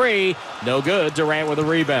 Another 3. No good. Durant with a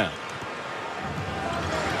rebound.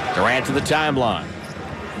 Durant to the timeline.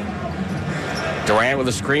 Durant with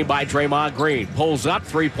a screen by Draymond Green. Pulls up.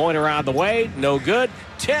 3-pointer on the way. No good.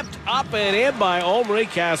 Tipped up and in by Omri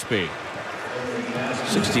Caspi.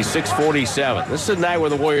 66-47. This is a night where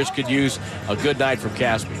the Warriors could use a good night from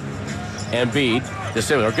Caspi. Embiid,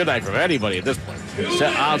 or a good night from anybody at this point.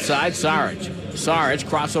 Set outside, Saric. Saric,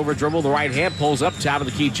 crossover dribble, the right hand, pulls up, top of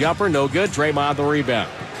the key jumper, no good. Draymond the rebound.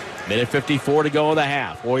 Minute 54 to go in the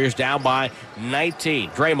half. Warriors down by 19.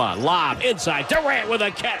 Draymond, lob, inside. Durant with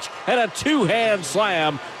a catch and a two-hand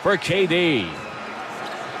slam for KD.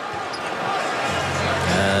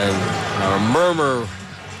 And a murmur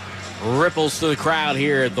ripples through the crowd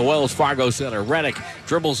here at the Wells Fargo Center. Redick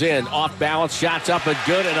dribbles in, off balance, shots up and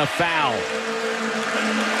good, and a foul.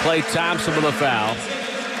 Klay Thompson with a foul.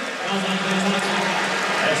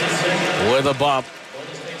 With a bump.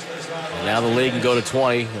 And now the lead can go to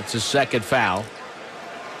 20. That's his second foul.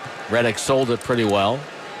 Redick sold it pretty well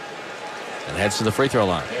and heads to the free throw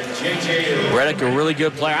line. Redick, a really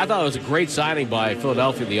good player. I thought it was a great signing by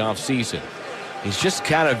Philadelphia in the offseason. He's just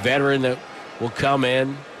kind of veteran that will come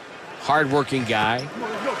in, hard-working guy.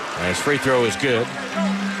 And his free throw is good.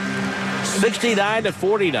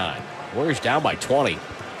 69-49. Warriors down by 20.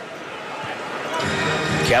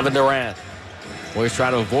 Kevin Durant. Warriors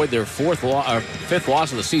trying to avoid their fifth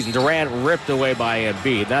loss of the season. Durant ripped away by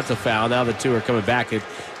Embiid. That's a foul. Now the two are coming back at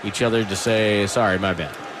each other to say, sorry, my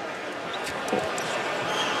bad.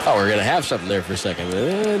 Oh, we're going to have something there for a second.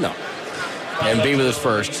 No. Embiid with his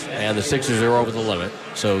first, and the Sixers are over the limit.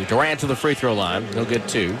 So Durant to the free throw line. He'll get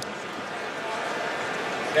two.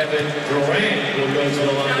 Kevin Durant will go to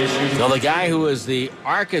the line to shoot. Now, the guy who is the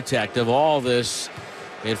architect of all this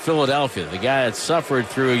in Philadelphia, the guy that suffered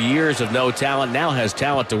through years of no talent, now has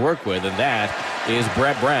talent to work with, and that is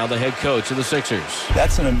Brett Brown, the head coach of the Sixers.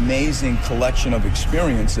 That's an amazing collection of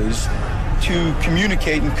experiences to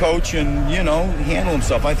communicate and coach and, handle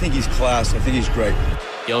himself. I think he's class. I think he's great.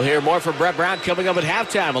 You'll hear more from Brett Brown coming up at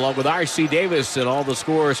halftime, along with R.C. Davis and all the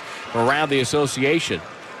scores around the association.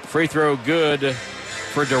 Free throw good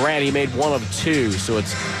for Durant. He made 1 of 2, so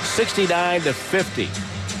it's 69-50.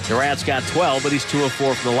 Durant's got 12, but he's 2 of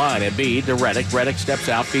 4 from the line. Embiid to Redick. Redick steps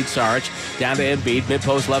out, feeds Saric. Down to Embiid,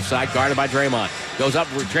 mid-post left side, guarded by Draymond. Goes up,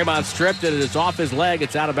 Draymond stripped it, and it's off his leg.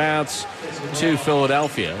 It's out of bounds to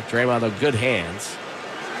Philadelphia. Draymond, though, good hands.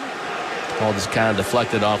 Ball just kind of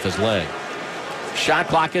deflected off his leg. Shot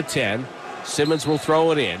clock at 10. Simmons will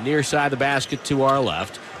throw it in, near side the basket to our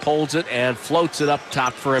left. Holds it and floats it up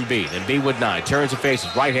top for Embiid. Embiid with 9. Turns and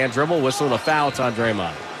faces. Right-hand dribble, whistle, and a foul. It's on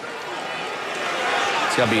Draymond.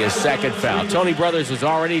 It's going to be his second foul. Tony Brothers has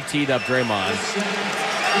already teed up Draymond.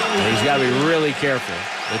 And he's got to be really careful.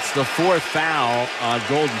 It's the 4th foul on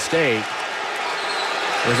Golden State.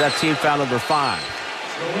 Or is that team foul number 5?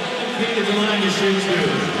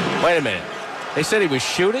 Wait a minute. They said he was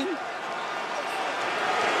shooting?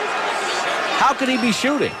 How could he be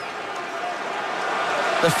shooting?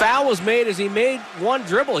 The foul was made as he made one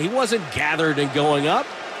dribble. He wasn't gathered and going up.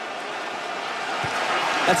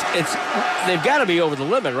 They've got to be over the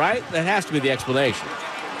limit, right? That has to be the explanation.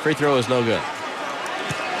 Free throw is no good.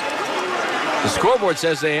 The scoreboard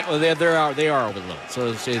says they are over the limit, so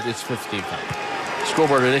it's 15 foul.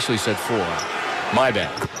 Scoreboard initially said 4. My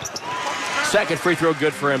bad. Second free throw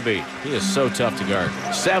good for Embiid. He is so tough to guard.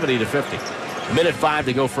 70-50. Minute 5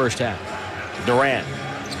 to go first half. Durant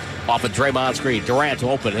off a Draymond screen. Durant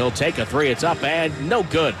open. He'll take a 3. It's up and no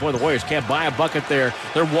good. Boy, the Warriors can't buy a bucket there.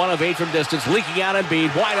 They're 1 of 8 from distance. Leaking out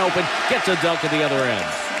Embiid. Wide open. Gets a dunk at the other end.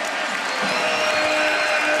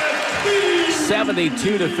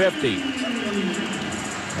 72-50.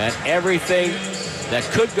 And everything that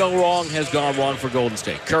could go wrong has gone wrong for Golden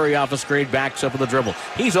State. Curry off a screen, backs up with the dribble.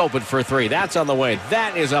 He's open for 3. That's on the way.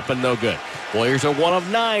 That is up and no good. Warriors are 1 of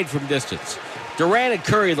 9 from distance. Durant and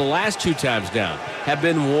Curry, the last 2 times down, have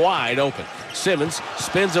been wide open. Simmons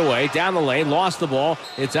spins away, down the lane, lost the ball.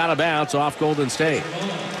 It's out of bounds off Golden State.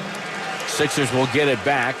 Sixers will get it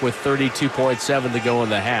back with 32.7 to go in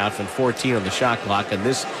the half and 14 on the shot clock, and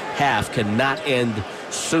this half cannot end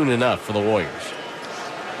soon enough for the Warriors.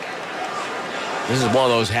 This is one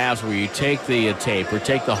of those halves where you take the tape or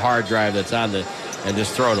take the hard drive that's on and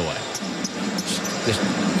just throw it away. Just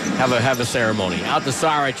have a ceremony. Out to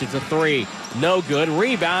Saric, it's a 3. No good.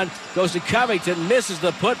 Rebound goes to Covington. Misses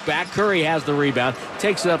the putback. Curry has the rebound.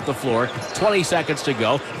 Takes it up the floor. 20 seconds to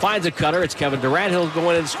go. Finds a cutter. It's Kevin Durant. He'll go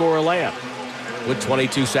in and score a layup with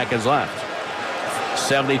 22 seconds left.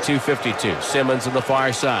 72-52. Simmons on the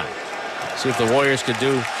far side. See if the Warriors can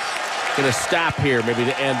get a stop here maybe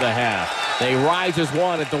to end the half. They rise as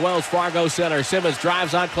 1 at the Wells Fargo Center. Simmons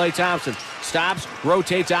drives on Klay Thompson. Stops,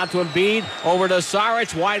 rotates out to Embiid. Over to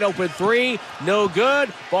Saric, wide open 3. No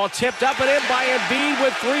good. Ball tipped up and in by Embiid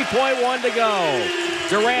with 3.1 to go.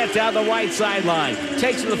 Durant down the right sideline.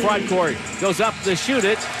 Takes to the front court. Goes up to shoot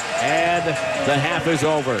it. And the half is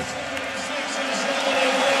over.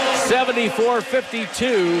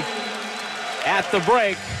 74-52 at the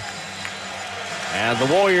break. And the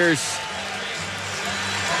Warriors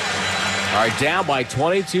are down by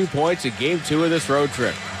 22 points in Game 2 of this road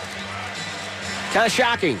trip. Kind of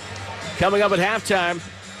shocking. Coming up at halftime,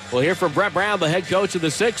 we'll hear from Brett Brown, the head coach of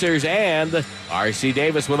the Sixers, and R.C.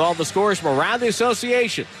 Davis with all the scores from around the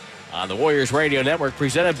association on the Warriors Radio Network,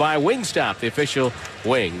 presented by Wingstop, the official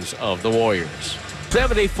wings of the Warriors.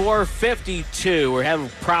 74-52. We're having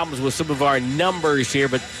problems with some of our numbers here,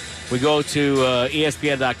 but we go to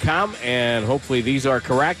ESPN.com, and hopefully these are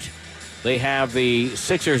correct. They have the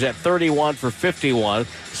Sixers at 31 for 51,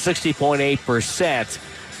 60.8%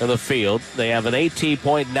 of the field. They have an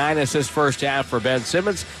 18.9 assist first half for Ben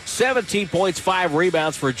Simmons, 17 points, 5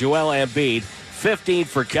 rebounds for Joel Embiid, 15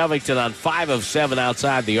 for Covington on 5 of 7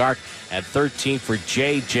 outside the arc, and 13 for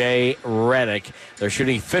J.J. Redick. They're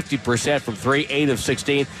shooting 50% from 3, 8 of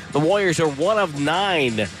 16. The Warriors are 1 of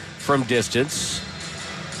 9 from distance.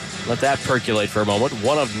 Let that percolate for a moment.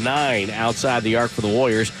 1 of 9 outside the arc for the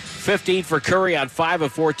Warriors. 15 for Curry on 5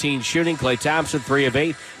 of 14 shooting. Klay Thompson, 3 of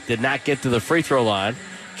 8. Did not get to the free throw line.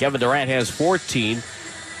 Kevin Durant has 14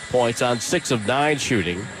 points on 6 of 9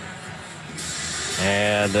 shooting.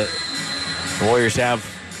 And the Warriors have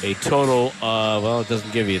a total of, well, it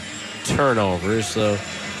doesn't give you turnovers. So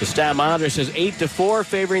the stat monitor says 8-4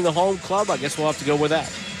 favoring the home club. I guess we'll have to go with that.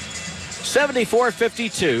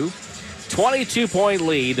 74-52, 22-point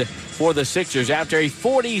lead for the Sixers after a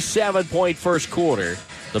 47-point first quarter.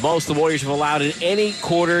 The most the Warriors have allowed in any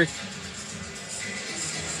quarter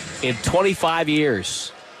in 25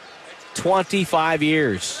 years. 25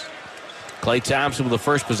 years. Klay Thompson with the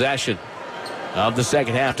first possession of the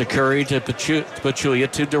second half to Curry, to Pachulia,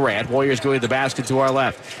 to Durant. Warriors going to the basket to our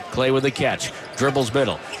left. Klay with the catch. Dribbles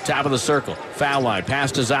middle. Top of the circle. Foul line.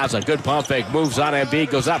 Pass to Zaza. Good pump fake. Moves on Embiid.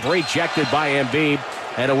 Goes up. Rejected by Embiid.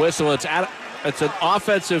 And a whistle. It's an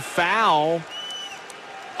offensive foul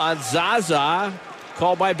on Zaza,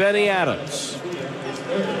 called by Benny Adams.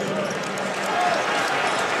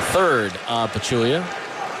 Third on Pachulia.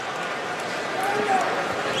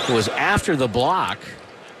 It was after the block.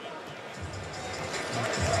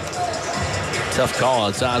 Tough call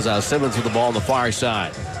on Zaza. Simmons with the ball on the far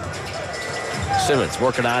side. Simmons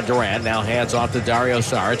working on Durant. Now hands off to Dario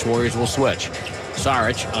Saric. Warriors will switch.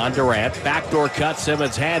 Saric on Durant. Backdoor cut.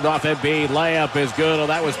 Simmons hand off Embiid. Layup is good. Oh,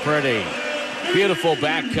 that was pretty. Beautiful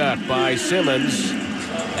back cut by Simmons.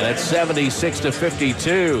 And it's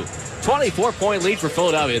 76-52. 24-point lead for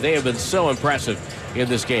Philadelphia. They have been so impressive in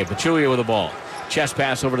this game. Pachulia with the ball. Chest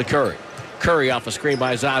pass over to Curry. Curry off a screen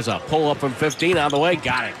by Zaza. Pull up from 15 on the way.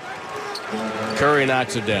 Got it. Curry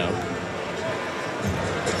knocks it down.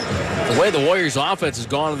 The way the Warriors' offense has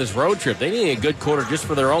gone on this road trip, they need a good quarter just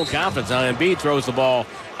for their own confidence. Now Embiid throws the ball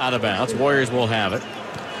out of bounds. Warriors will have it.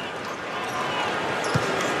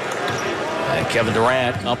 And Kevin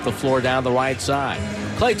Durant up the floor down the right side.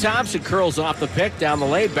 Klay Thompson curls off the pick down the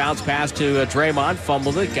lane. Bounce pass to Draymond.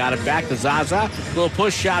 Fumbled it. Got it back to Zaza. Little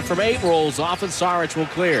push shot from 8. Rolls off and Saric will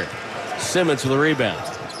clear. Simmons with the rebound.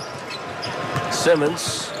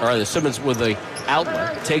 Simmons with the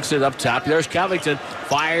outlet. Takes it up top. There's Covington.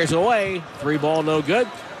 Fires away. 3 ball no good.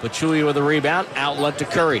 Pachulia with the rebound. Outlet to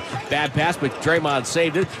Curry. Bad pass, but Draymond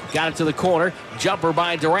saved it. Got it to the corner. Jumper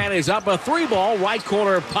by Durant is up. A 3 ball. Right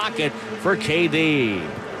corner pocket for KD.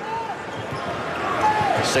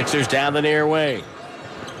 Sixers down the near wing.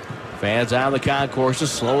 Fans on the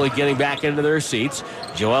concourses slowly getting back into their seats.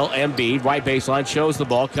 Joel Embiid, right baseline, shows the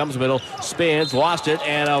ball, comes middle, spins, lost it,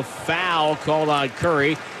 and a foul called on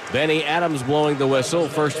Curry. Benny Adams blowing the whistle.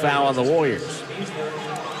 First foul on the Warriors.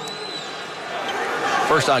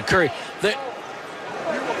 First on Curry.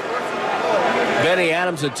 Benny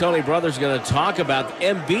Adams and Tony Brothers going to talk about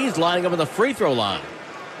Embiid's lining up on the free throw line.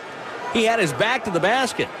 He had his back to the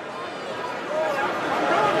basket.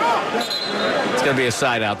 It's going to be a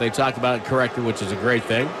side out. They talked about it correctly, which is a great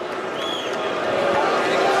thing.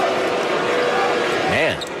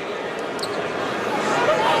 Man.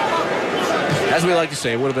 As we like to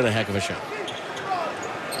say, it would have been a heck of a shot.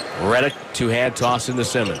 Redick, 2-hand toss into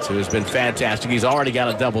Simmons, who has been fantastic. He's already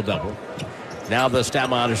got a double-double. Now the stat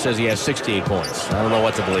monitor says he has 16 points. I don't know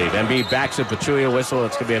what to believe. Embiid backs at Pachulia, whistle.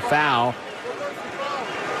 It's going to be a foul.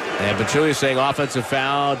 And Pachulia saying offensive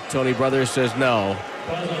foul. Tony Brothers says no.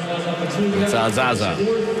 It's on Zaza.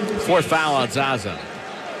 4th foul on Zaza.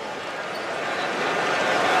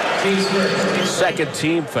 Second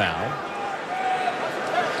team foul.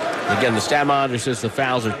 Again, the stat monitor says the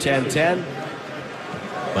fouls are 10-10.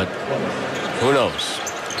 But who knows?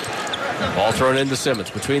 Ball thrown into Simmons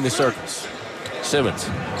between the circles. Simmons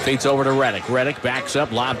feeds over to Redick. Redick backs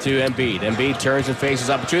up, lob to Embiid. Embiid turns and faces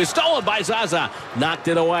opportunity. Stolen by Zaza. Knocked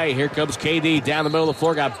it away. Here comes KD down the middle of the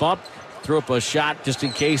floor. Got bumped. Threw up a shot just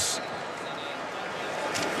in case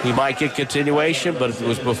He might get continuation, but it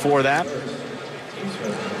was before that.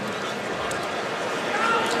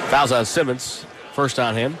 Fouls on Simmons. First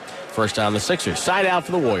on him. First on the Sixers. Side out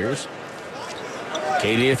for the Warriors.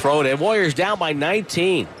 KD to throw it in. Warriors down by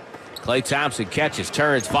 19. Klay Thompson catches,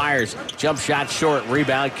 turns, fires. Jump shot short.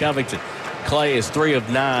 Rebound Covington. Klay is 3 of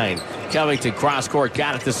 9. Covington cross court.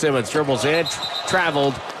 Got it to Simmons. Dribbles in.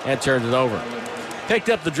 Traveled and turned it over. Picked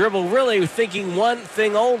up the dribble really thinking one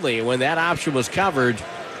thing only. When that option was covered,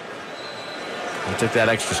 he took that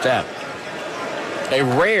extra step. A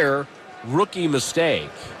rare rookie mistake.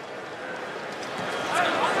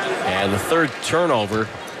 And the third turnover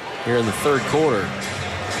here in the third quarter.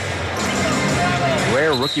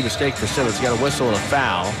 Rare rookie mistake for Simmons. Got a whistle and a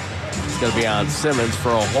foul. It's going to be on Simmons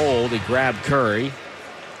for a hold. He grabbed Curry.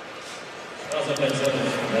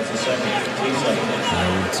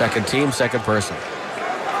 And second team, second person.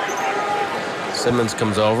 Simmons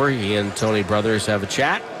comes over. He and Tony Brothers have a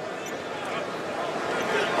chat.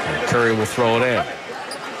 And Curry will throw it in.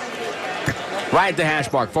 Right at the hash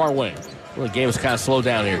mark, far wing. Well, the game is kind of slowed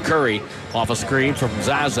down here. Curry off a screen from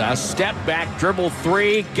Zaza. Step back, dribble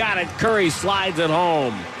 3. Got it. Curry slides it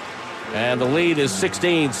home. And the lead is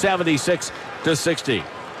 16, 76-60.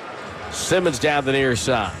 Simmons down the near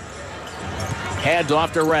side. Hands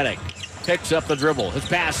off to Redick. Picks up the dribble. His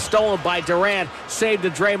pass stolen by Durant. Saved to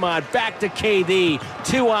Draymond. Back to KD.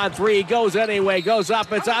 2 on 3. Goes anyway. Goes up.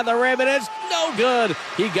 It's on the rim. And it's no good.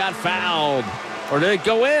 He got fouled. Or did it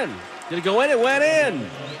go in? Did it go in? It went in.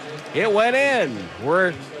 It went in.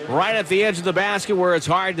 We're right at the edge of the basket where it's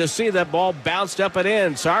hard to see. That ball bounced up and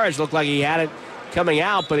in. Saric looked like he had it coming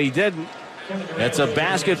out, but he didn't. It's a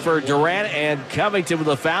basket for Durant and Covington with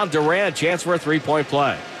a foul. Durant, a chance for a three-point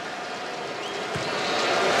play.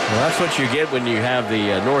 Well, that's what you get when you have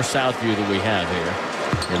the north-south view that we have here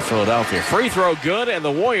in Philadelphia. Free throw good, and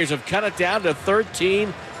the Warriors have cut it down to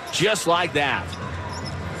 13 just like that.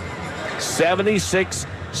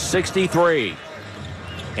 76-63.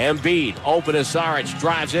 Embiid, open as Saric,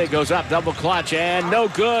 drives in, goes up, double clutch, and no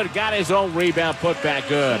good. Got his own rebound, put back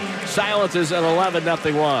good. Silences an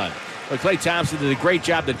 11-0 one. But Klay Thompson did a great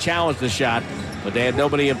job to challenge the shot, but they had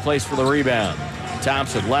nobody in place for the rebound.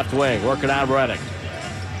 Thompson, left wing, working on Redick.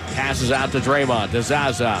 Passes out to Draymond, to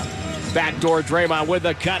Zaza. Backdoor Draymond with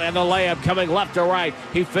the cut and the layup coming left to right.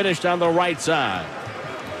 He finished on the right side.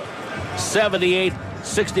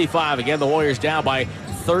 78-65. Again, the Warriors down by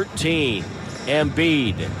 13.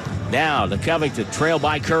 Embiid now to Covington, trailed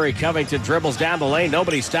by Curry. Covington dribbles down the lane.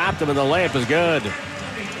 Nobody stopped him, and the layup is good.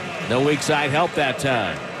 No weak side help that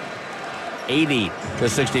time.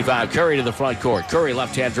 80-65. Curry to the front court. Curry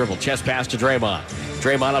left-hand dribble. Chest pass to Draymond.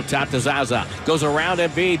 Draymond up top to Zaza. Goes around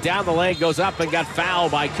Embiid. Down the lane. Goes up and got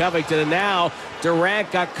fouled by Covington. And now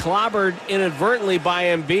Durant got clobbered inadvertently by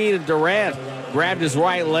Embiid. And Durant grabbed his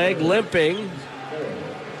right leg, limping.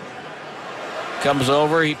 Comes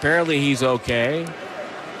over. Apparently he's okay.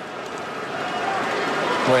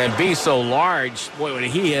 Boy, Embiid's so large. Boy, when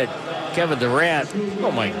he hit Kevin Durant,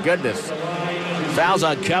 oh my goodness. Fouls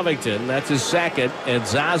on Covington. That's his second. And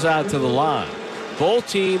Zaza to the line. Both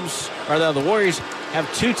teams, or the Warriors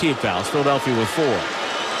have 2 team fouls. Philadelphia with 4.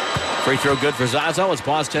 Free throw good for Zaza. Let's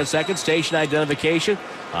pause 10 seconds. Station identification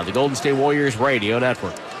on the Golden State Warriors radio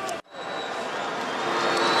network.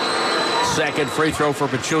 Second free throw for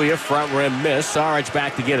Pachulia. Front rim miss. Saric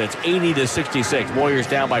back to get it. It's 80-66. Warriors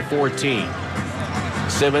down by 14.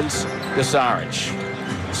 Simmons to Saric.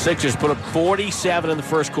 Sixers put up 47 in the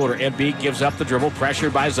first quarter. Embiid gives up the dribble,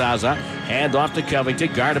 pressured by Zaza. Hand off to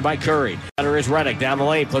Covington, guarded by Curry. Under is Redick, down the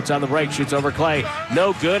lane, puts on the break, shoots over Klay.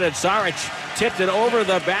 No good, and Saric tipped it over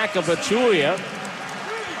the back of Pachulia.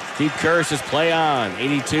 Steve Kerr says play on,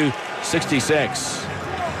 82-66.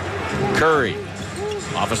 Curry,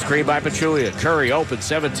 off a screen by Pachulia. Curry open,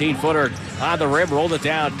 17-footer on the rim, rolled it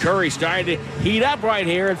down. Curry starting to heat up right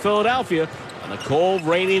here in Philadelphia on a cold,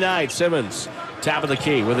 rainy night. Simmons, top of the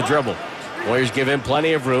key with a dribble. Warriors give him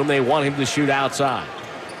plenty of room. They want him to shoot outside.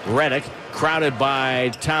 Redick crowded by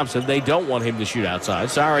Thompson. They don't want him to shoot outside.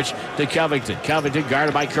 Saric to Covington. Covington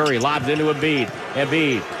guarded by Curry. Lobs into Embiid.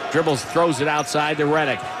 Embiid dribbles, throws it outside to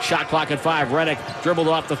Redick. Shot clock at 5. Redick dribbled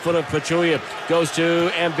off the foot of Pachulia. Goes to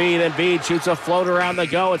Embiid. Embiid shoots a floater on the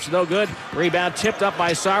go. It's no good. Rebound tipped up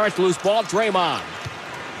by Saric. Loose ball. Draymond.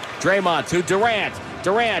 Draymond to Durant.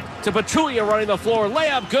 Durant to Pachulia running the floor.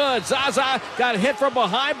 Layup good. Zaza got hit from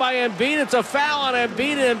behind by Embiid. It's a foul on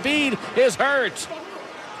Embiid, and Embiid is hurt.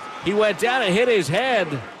 He went down and hit his head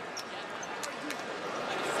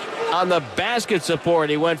on the basket support.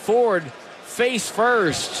 He went forward face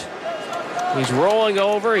first. He's rolling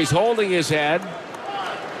over. He's holding his head,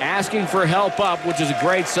 asking for help up, which is a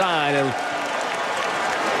great sign. And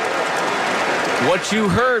What you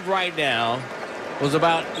heard right now was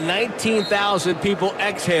about 19,000 people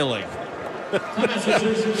exhaling.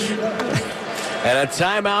 And a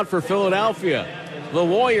timeout for Philadelphia. The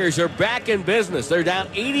Warriors are back in business. They're down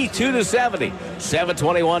 82-70.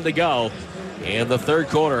 7:21 to go in the third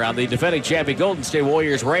quarter on the defending champion Golden State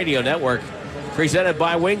Warriors Radio Network, presented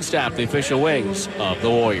by Wingstop, the official wings of the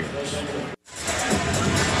Warriors.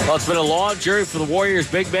 Well, it's been a long journey for the Warriors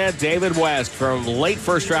big man David West, from late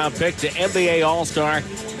first-round pick to NBA All-Star,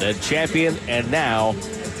 the champion, and now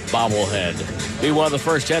bobblehead. Be one of the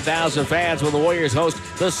first 10,000 fans when the Warriors host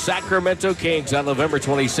the Sacramento Kings on November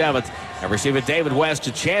 27th and receive a David West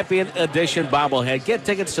to Champion Edition bobblehead. Get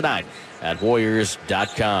tickets tonight at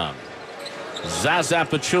Warriors.com. Zaza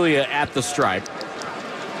Pachulia at the stripe.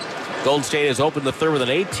 Golden State has opened the third with an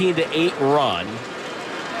 18-8 run.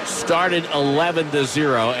 Started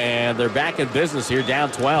 11-0, and they're back in business here,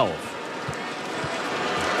 down 12.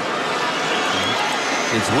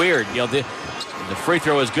 It's weird. You know, the free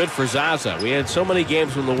throw is good for Zaza. We had so many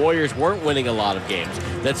games when the Warriors weren't winning a lot of games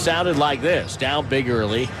that sounded like this. Down big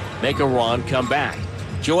early, make a run, come back.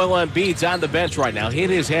 Joel Embiid's on the bench right now.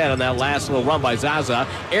 Hit his head on that last little run by Zaza.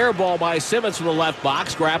 Air ball by Simmons from the left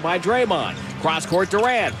box. Grabbed by Draymond. Cross court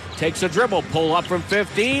Durant. Takes a dribble. Pull up from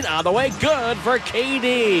 15. On the way. Good for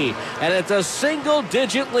KD. And it's a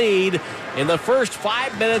single-digit lead in the first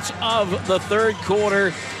 5 minutes of the third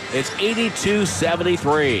quarter. It's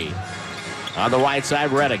 82-73. On the right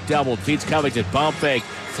side, Redick doubled. Feeds Covington. Bump fake.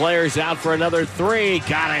 Flares out for another three.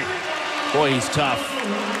 Got it. Boy, he's tough.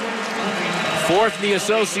 Fourth in the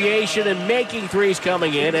association in making threes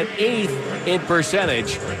coming in, and 8th in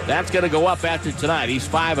percentage. That's going to go up after tonight. He's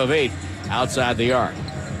 5 of 8 outside the arc.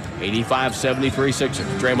 85-73 Sixers.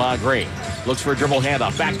 Draymond Green looks for a dribble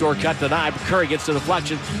handoff. Backdoor cut denied. Curry gets the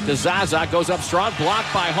deflection to Zaza. Goes up strong.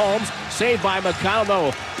 Blocked by Holmes. Saved by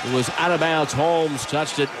McConnell. It was out of bounds. Holmes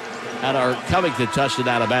touched it. Covington touched it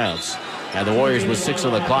out of bounds. And the Warriors with 6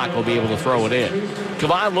 on the clock will be able to throw it in.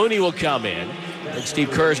 Kevon Looney will come in. I think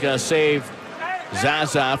Steve Kerr's going to save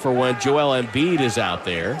Zaza for when Joel Embiid is out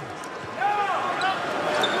there.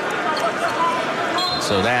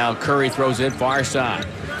 So now Curry throws in far side.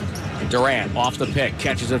 Durant off the pick,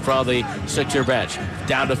 catches in front of the Sixer bench.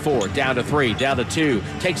 Down to 4, down to 3, down to 2.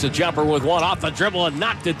 Takes a jumper with one off the dribble and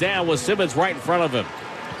knocked it down with Simmons right in front of him.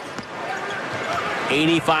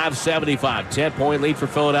 85-75, 10-point lead for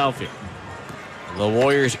Philadelphia. The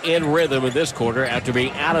Warriors in rhythm in this quarter after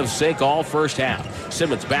being out of sync all first half.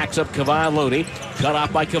 Simmons backs up Kevon Looney. Cut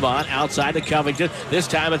off by Kevon. Outside to Covington. This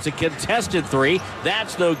time it's a contested three.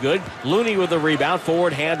 That's no good. Looney with the rebound.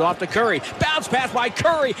 Forward handoff to Curry. Bounce pass by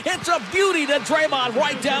Curry. It's a beauty to Draymond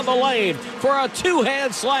right down the lane for a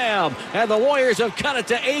two-hand slam. And the Warriors have cut it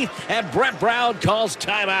to 8. And Brett Brown calls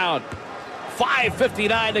timeout.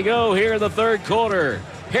 5:59 to go here in the third quarter.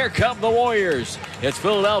 Here come the Warriors. It's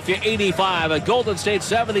Philadelphia 85 and Golden State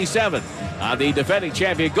 77 on the defending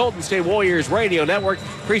champion Golden State Warriors Radio Network,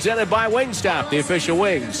 presented by Wingstop, the official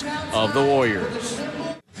wings of the Warriors.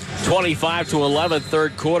 25-11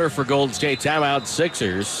 third quarter for Golden State. Timeout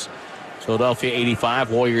Sixers. Philadelphia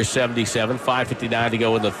 85, Warriors 77. 5:59 to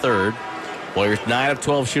go in the third. Warriors 9 of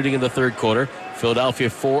 12 shooting in the third quarter. Philadelphia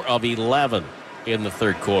 4 of 11 in the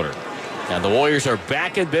third quarter. And the Warriors are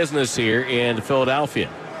back in business here in Philadelphia.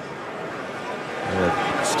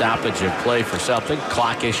 Stoppage of play for something.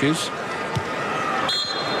 Clock issues.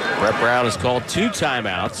 Brett Brown has called 2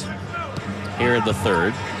 timeouts here in the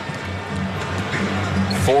third.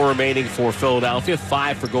 4 remaining for Philadelphia,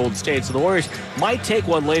 5 for Golden State. So the Warriors might take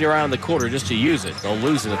one later on in the quarter just to use it. They'll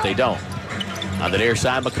lose it if they don't. On the near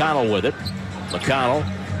side, McConnell with it. McConnell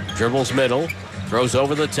dribbles middle. Throws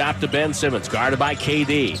over the top to Ben Simmons, guarded by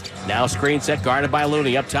KD. Now screen set, guarded by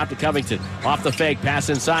Looney. Up top to Covington. Off the fake, pass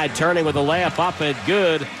inside, turning with a layup up and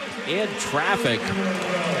good. In traffic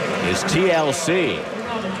is TLC.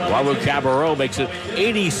 Wawu Cabarro makes it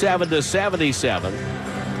 87-77.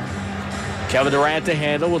 Kevin Durant to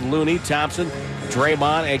handle with Looney, Thompson,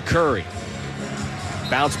 Draymond, and Curry.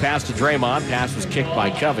 Bounce pass to Draymond. Pass was kicked by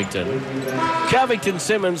Covington. Covington,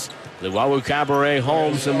 Simmons, Wawu Cabarro,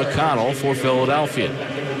 Holmes, and McConnell for Philadelphia.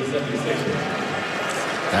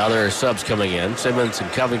 Now there are subs coming in. Simmons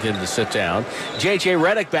and Covington to sit down. J.J.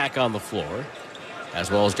 Redick back on the floor, as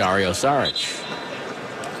well as Dario Saric,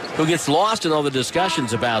 who gets lost in all the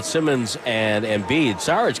discussions about Simmons and Embiid.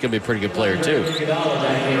 Saric's going to be a pretty good player, too.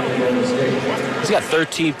 He's got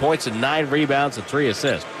 13 points and 9 rebounds and 3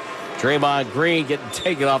 assists. Draymond Green getting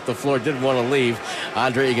taken off the floor, didn't want to leave.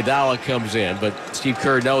 Andre Iguodala comes in, but Steve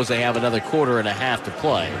Kerr knows they have another quarter and a half to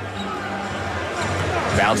play.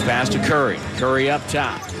 Bounce pass to Curry. Curry up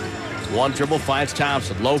top. One dribble finds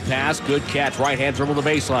Thompson. Low pass, good catch. Right-hand dribble to the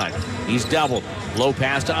baseline. He's doubled. Low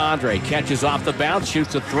pass to Andre. Catches off the bounce,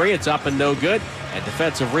 shoots a three. It's up and no good. And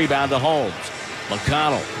defensive rebound to Holmes.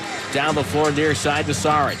 McConnell down the floor near side to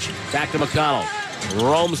Saric. Back to McConnell.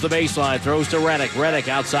 Roams the baseline, throws to Redick. Redick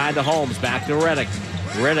outside to Holmes. Back to Redick.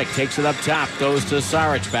 Redick takes it up top, goes to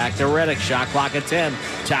Saric, back to Redick, shot clock at 10,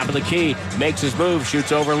 top of the key, makes his move,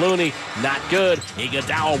 shoots over Looney, not good.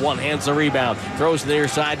 Iguodala one-hands the rebound, throws to the near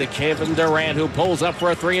side to Kevin Durant, who pulls up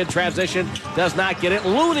for a three in transition, does not get it.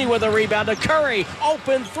 Looney with a rebound to Curry,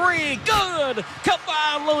 open three, good! Come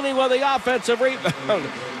on, Looney with the offensive rebound.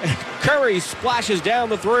 Curry splashes down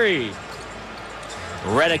the three.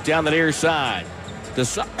 Redick down the near side to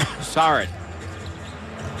Saric.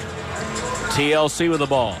 TLC with the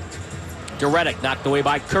ball. To Redick, knocked away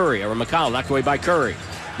by Curry. Or McConnell, knocked away by Curry.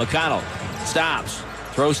 McConnell stops.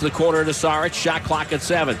 Throws to the corner to Saric. Shot clock at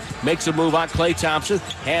 7. Makes a move on Klay Thompson.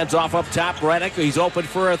 Hands off up top. Redick, he's open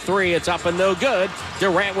for a three. It's up and no good.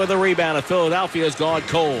 Durant with a rebound. And Philadelphia has gone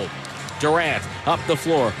cold. Durant up the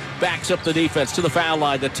floor. Backs up the defense to the foul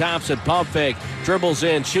line. To Thompson. Pump fake. Dribbles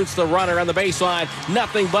in. Shoots the runner on the baseline.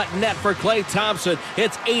 Nothing but net for Klay Thompson.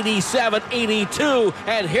 It's 87-82.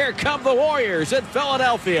 And here come the Warriors in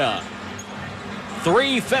Philadelphia.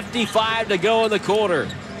 3:55 to go in the quarter.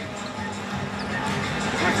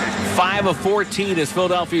 5 of 14 is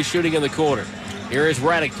Philadelphia shooting in the quarter. Here is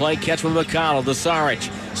Redick playing catch with McConnell to Saric.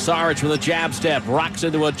 Saric with a jab step. Rocks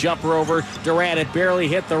into a jumper over Durant. It barely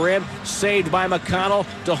hit the rim. Saved by McConnell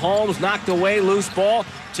to Holmes. Knocked away. Loose ball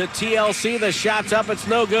to TLC. The shot's up. It's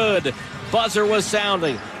no good. Buzzer was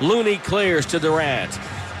sounding. Looney clears to Durant.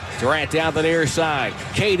 Durant down the near side.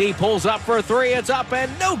 KD pulls up for a three. It's up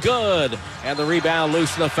and no good. And the rebound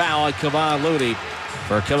loose in the foul on Kevon Looney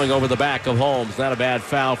for coming over the back of Holmes. Not a bad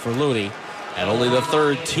foul for Looney. And only the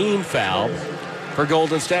third team foul for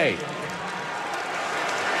Golden State.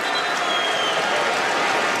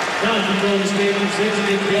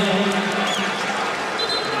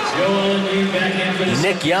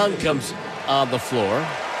 Nick Young comes on the floor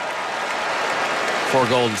for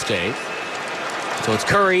Golden State. So it's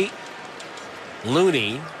Curry,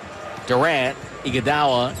 Looney, Durant,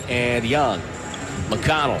 Iguodala, and Young.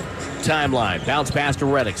 McConnell, timeline, bounce pass to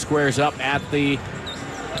Redick, squares up at the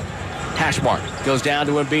hash mark. Goes down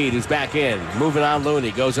to Embiid, who's back in. Moving on,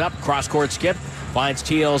 Looney goes up, cross-court skip, finds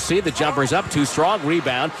TLC. The jumper's up, too strong.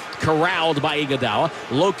 Rebound, corralled by Iguodala.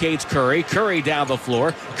 Locates Curry. Curry down the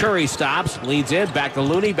floor. Curry stops, leads in, back to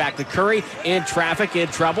Looney, back to Curry. In traffic, in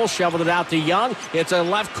trouble, shoveled it out to Young. It's a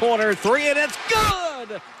left corner three, and it's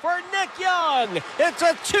good for Nick Young. It's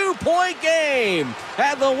a 2-point game,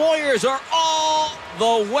 and the Warriors are all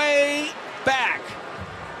the way back.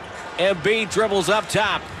 Embiid dribbles up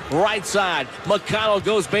top. Right side. McConnell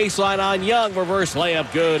goes baseline on Young. Reverse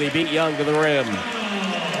layup good. He beat Young to the rim.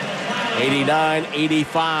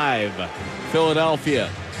 89-85. Philadelphia.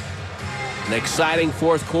 An exciting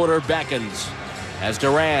fourth quarter beckons as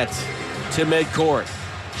Durant to midcourt.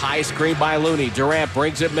 High screen by Looney. Durant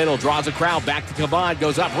brings it middle. Draws a crowd. Back to Kevon.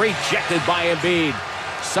 Goes up. Rejected by Embiid.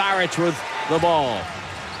 Saric with the ball.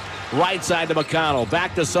 Right side to McConnell.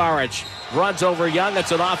 Back to Saric. Runs over Young.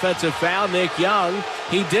 It's an offensive foul. Nick Young,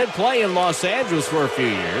 he did play in Los Angeles for a few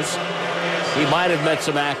years. He might have met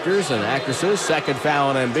some actors and actresses. Second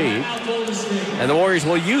foul on Embiid. And the Warriors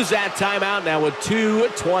will use that timeout now with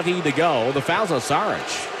 2:20 to go. The foul's on Saric.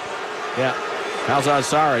 Yeah, foul's on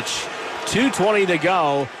Saric. 2:20 to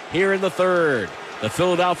go here in the third. The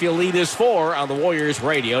Philadelphia lead is 4 on the Warriors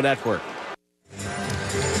radio network.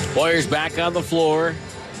 Warriors back on the floor.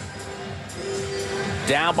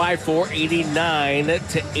 Down by 4,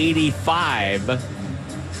 89-85.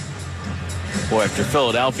 Boy, after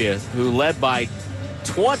Philadelphia, who led by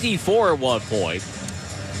 24 at one point.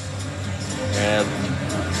 And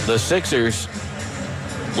the Sixers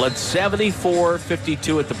led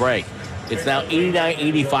 74-52 at the break. It's now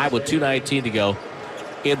 89-85 with 2:19 to go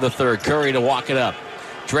in the third. Curry to walk it up.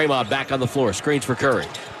 Draymond back on the floor. Screens for Curry.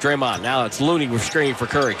 Draymond, now it's Looney with screen for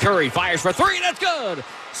Curry. Curry fires for three. That's good.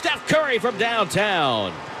 Steph Curry from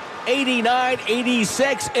downtown.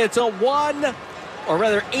 89-86. It's a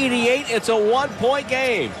 88. It's a 1-point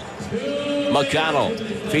game. McConnell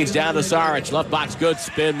feeds down to Saric. Left box good.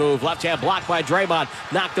 Spin move. Left hand blocked by Draymond.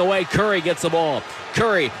 Knocked away. Curry gets the ball.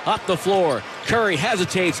 Curry up the floor. Curry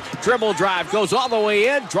hesitates. Dribble drive. Goes all the way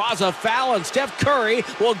in. Draws a foul. And Steph Curry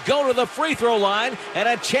will go to the free throw line. And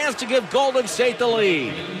a chance to give Golden State the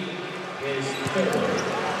lead.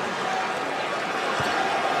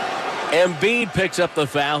 Embiid picks up the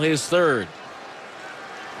foul, his third.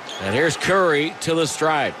 And here's Curry to the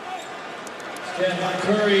stripe.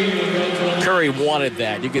 Curry wanted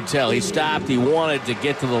that. You could tell. He stopped. He wanted to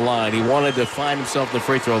get to the line. He wanted to find himself at the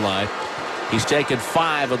free throw line. He's taken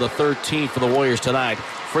 5 of the 13 for the Warriors tonight.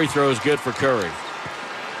 Free throw is good for Curry.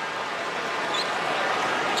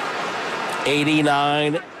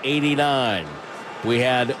 89-89. We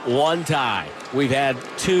had 1 tie. We've had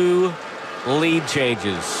 2 lead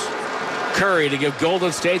changes. Curry to give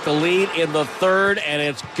Golden State the lead in the third, and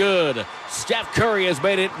it's good. Steph Curry has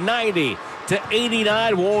made it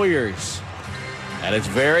 90-89 Warriors. And it's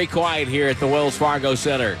very quiet here at the Wells Fargo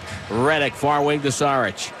Center. Redick, far wing to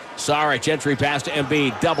Saric. Saric, entry pass to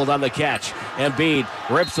Embiid, doubled on the catch. Embiid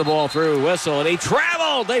rips the ball through, whistle, and he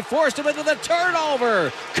traveled. They forced him into the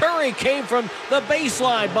turnover. Curry came from the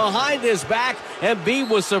baseline behind his back. Embiid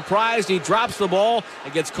was surprised. He drops the ball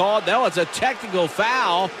and gets called. Now it's a technical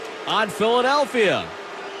foul on Philadelphia.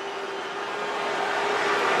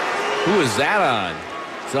 Who is that on?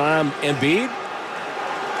 Is that on Embiid?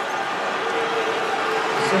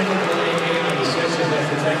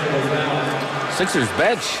 Sixers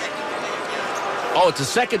bench. Oh, it's a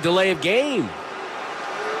second delay of game.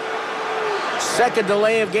 Second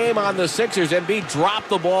delay of game on the Sixers. Embiid dropped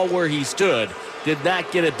the ball where he stood. Did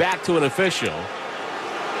not get it back to an official.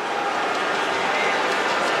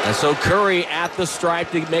 And so Curry at the stripe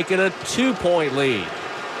to make it a 2-point lead.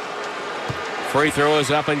 Free throw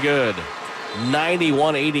is up and good.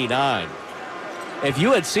 91-89. If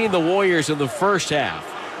you had seen the Warriors in the first half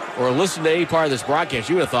or listened to any part of this broadcast,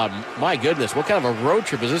 you would have thought, my goodness, what kind of a road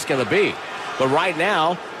trip is this going to be? But right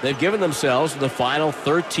now, they've given themselves the final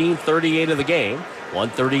 13:38 of the game,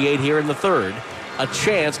 1:38 here in the third, a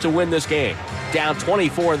chance to win this game. Down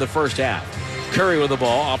 24 in the first half. Curry with the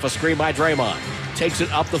ball off a screen by Draymond. Takes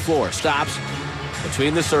it up the floor, stops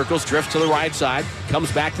between the circles, drifts to the right side,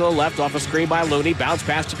 comes back to the left off a screen by Looney, bounce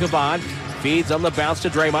pass to Caban, feeds on the bounce to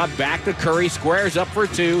Draymond, back to Curry, squares up for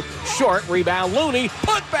 2, short, rebound, Looney,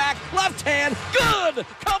 put back, left hand, good!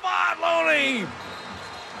 Come on, Looney!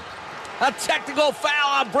 A technical foul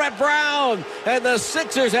on Brett Brown, and the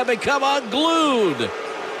Sixers have become unglued.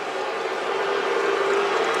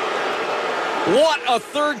 What a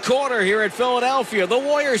third quarter here at Philadelphia. The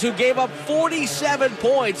Warriors, who gave up 47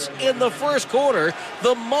 points in the first quarter,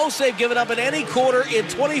 the most they've given up in any quarter in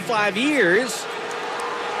 25 years,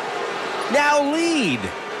 now lead.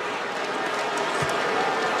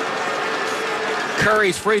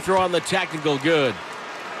 Curry's free throw on the technical, good.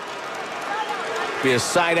 Be a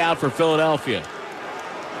side out for Philadelphia.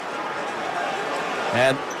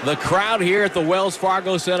 And the crowd here at the Wells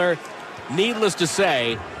Fargo Center, needless to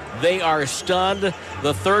say, they are stunned.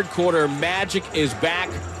 The third quarter magic is back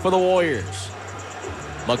for the Warriors.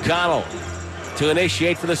 McConnell to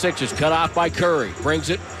initiate for the Sixers. Cut off by Curry. Brings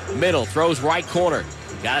it middle. Throws right corner.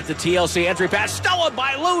 Got it to TLC. Entry pass stolen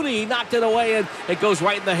by Looney. He knocked it away, and it goes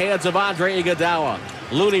right in the hands of Andre Iguodala.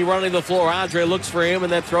 Looney running the floor. Andre looks for him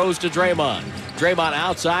and then throws to Draymond. Draymond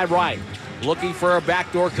outside right. Looking for a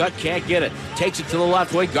backdoor cut. Can't get it. Takes it to the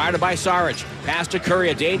left wing. Guarded by Saric. Pass to Curry.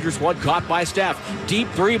 A dangerous one caught by Steph. Deep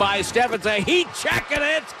three by Steph. It's a heat check, and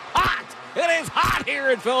it's hot. It is hot here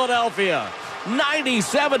in Philadelphia.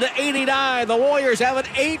 97-89. The Warriors have an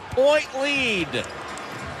 8-point lead.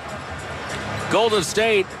 Golden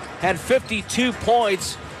State had 52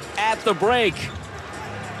 points at the break.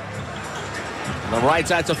 On the right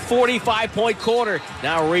side, it's a 45-point quarter.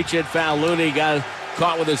 Now reach-in foul. Looney got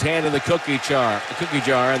caught with his hand in the cookie jar,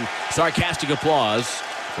 and sarcastic applause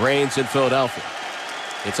reigns in Philadelphia.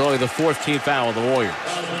 It's only the 4th team foul of the Warriors.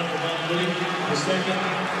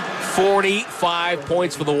 45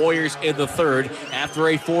 points for the Warriors in the third after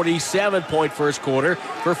a 47-point first quarter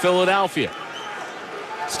for Philadelphia.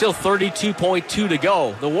 Still 32.2 to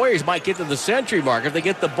go. The Warriors might get to the century mark if they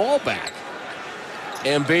get the ball back.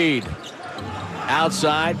 Embiid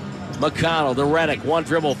outside. McConnell to Redick. One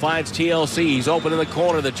dribble finds TLC. He's open in the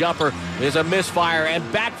corner. The jumper is a misfire.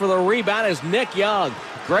 And back for the rebound is Nick Young.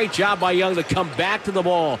 Great job by Young to come back to the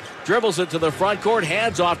ball. Dribbles it to the front court.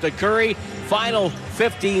 Hands off to Curry. Final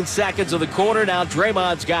 15 seconds of the quarter. Now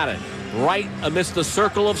Draymond's got it. Right amidst the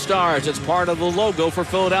circle of stars. It's part of the logo for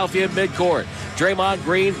Philadelphia at midcourt. Draymond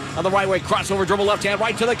Green on the right way. Crossover dribble left hand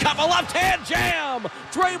right to the cup. A left hand jam.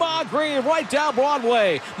 Draymond Green right down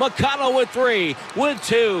Broadway. McConnell with 3. With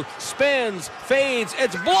 2. Spins. Fades.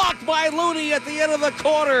 It's blocked by Looney at the end of the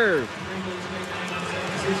quarter.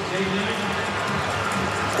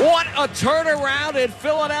 What a turnaround in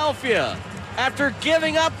Philadelphia. After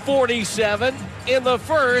giving up 47 in the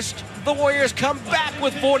first, the Warriors come back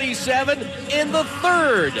with 47 in the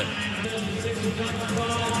third.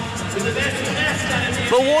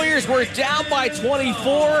 The Warriors were down by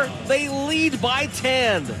 24. They lead by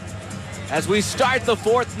 10. as we start the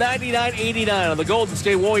fourth, 99-89 on the Golden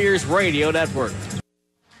State Warriors Radio Network.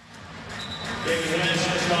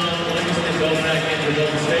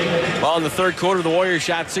 Well, in the third quarter, the Warriors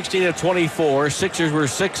shot 16 of 24. Sixers were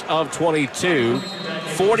 6 of 22.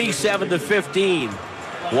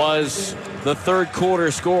 47-15 was the third quarter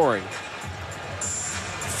scoring.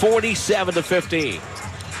 47-15.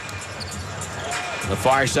 The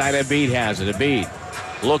far side, Embiid has it. Embiid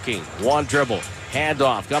looking, one dribble,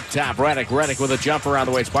 handoff, up top, Redick with a jumper on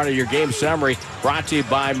the way. It's part of your game summary, brought to you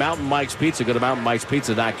by Mountain Mike's Pizza. Go to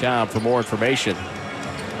mountainmikespizza.com for more information.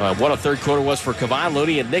 What a third quarter was for Kevon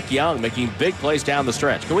Looney and Nick Young, making big plays down the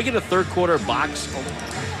stretch. Can we get a third quarter box?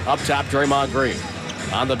 Up top, Draymond Green.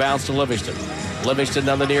 On the bounce to Livingston. Livingston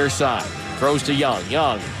on the near side. Throws to Young.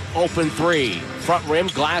 Young, open three. Front rim,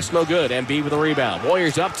 glass no good. Embiid with a rebound.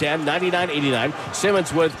 Warriors up 10, 99-89.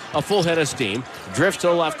 Simmons with a full head of steam. Drifts to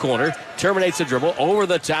the left corner. Terminates the dribble. Over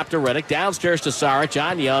the top to Redick. Downstairs to Saric.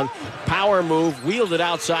 On Young. Power move. Wheeled it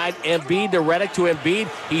outside. Embiid to Redick to Embiid.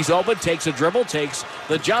 He's open. Takes a dribble. Takes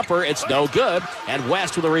the jumper. It's no good. And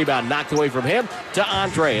West with a rebound. Knocked away from him to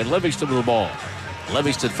Andre. And Livingston with the ball.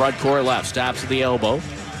 Livingston front court left. Stops at the elbow.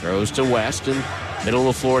 Throws to West. And middle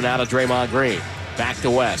of the floor now to Draymond Green. Back to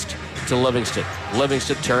West. To Livingston.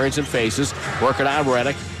 Livingston turns and faces. Working on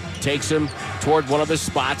Redick. Takes him toward one of his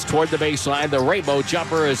spots, toward the baseline. The rainbow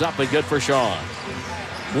jumper is up and good for Sean.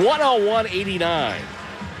 101-89.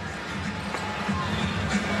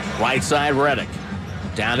 Right side, Redick.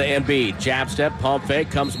 Down to Embiid. Jab step, pump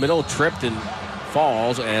fake, comes middle, tripped and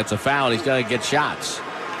falls, and it's a foul. He's got to get shots.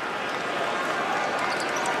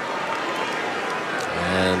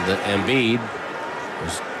 And Embiid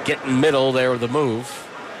was getting middle there with the move.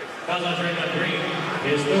 Foul on Draymond Green.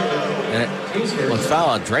 His third. Well, it's foul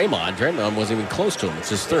on Draymond. Draymond wasn't even close to him. It's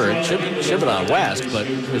his third. Should have been on West, but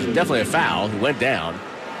it was definitely a foul. He went down.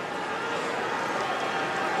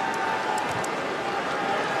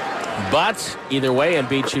 But either way,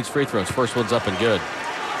 Embiid shoots free throws. First one's up and good.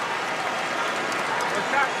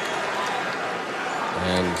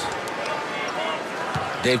 And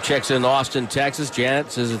Dave checks in Austin, Texas.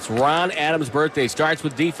 Janet says it's Ron Adams' birthday. Starts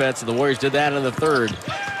with defense, and the Warriors did that in the third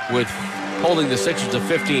with holding the Sixers to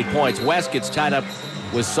 15 points. West gets tied up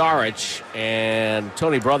with Saric, and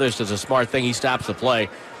Tony Brothers does a smart thing. He stops the play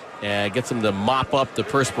and gets him to mop up the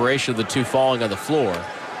perspiration of the two falling on the floor.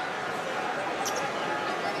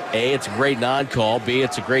 A, it's a great non-call. B,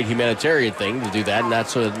 it's a great humanitarian thing to do that, and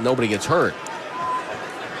that's so that nobody gets hurt.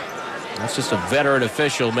 That's just a veteran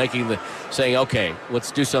official saying, okay,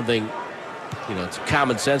 let's do something. You know, it's a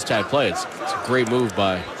common sense type play. It's a great move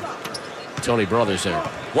by Tony Brothers there.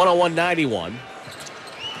 101-91.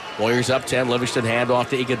 Warriors up 10. Livingston handoff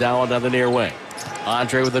to Iguodala down the near wing.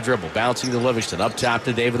 Andre with the dribble, bouncing to Livingston. Up top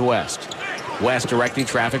to David West. West directing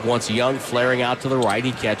traffic, wants Young flaring out to the right.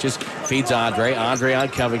 He catches, feeds Andre. Andre on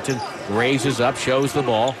Covington, raises up, shows the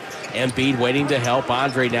ball. Embiid waiting to help.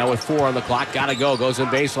 Andre now with 4 on the clock. Gotta go. Goes in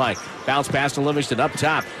baseline. Bounce pass to Livingston up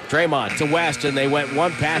top. Draymond to West, and they went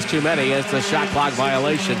one pass too many. It's a shot clock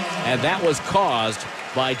violation, and that was caused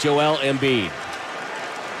by Joel Embiid.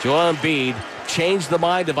 Joel Embiid changed the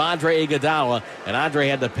mind of Andre Iguodala, and Andre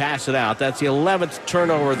had to pass it out. That's the 11th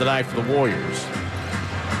turnover of the night for the Warriors.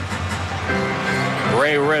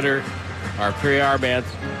 Ray Ritter, our PR man,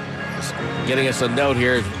 is getting us a note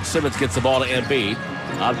here. Simmons gets the ball to Embiid.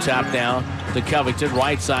 Up top now to Covington,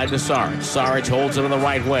 right side to Saric. Saric holds it on the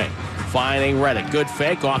right wing. Finding Redick. Good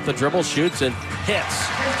fake, off the dribble, shoots and hits.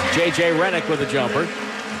 J.J. Redick with a jumper.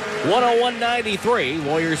 101-93.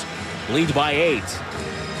 Warriors lead by 8.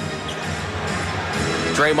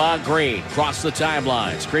 Draymond Green across the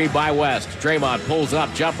timeline. Screened by West. Draymond pulls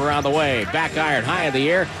up, jumper on the way. Back iron high in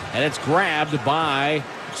the air, and it's grabbed by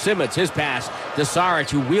Simmons. His pass to Saric,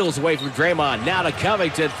 who wheels away from Draymond. Now to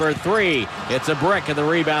Covington for 3. It's a brick, and the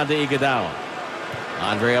rebound to Iguodala.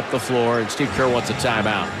 Andre up the floor, and Steve Kerr wants a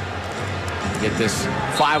timeout. Get this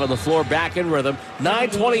 5 on the floor back in rhythm.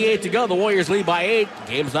 9:28 to go. The Warriors lead by 8.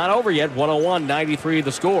 Game's not over yet. 101-93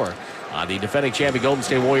 the score. On the defending champion Golden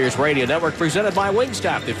State Warriors Radio Network, presented by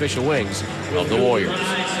Wingstop, the official wings of the Warriors.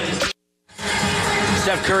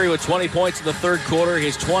 Steph Curry with 20 points in the third quarter,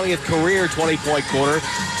 his 20th career 20-point quarter,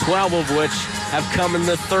 12 of which have come in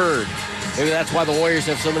the third. Maybe that's why the Warriors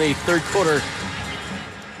have so many third quarter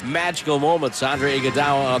magical moments. Andre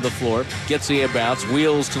Iguodala on the floor, gets the inbounds,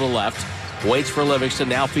 wheels to the left, waits for Livingston,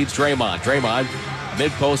 now feeds Draymond. Draymond,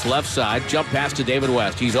 mid-post left side, jump pass to David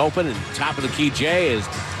West. He's open, and top of the key, Jay is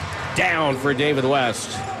down for David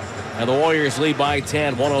West. And the Warriors lead by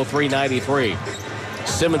 10, 103-93.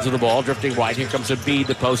 Simmons with the ball, drifting right. Here comes Embiid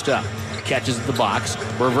to post up. Catches at the box.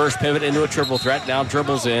 Reverse pivot into a triple threat. Now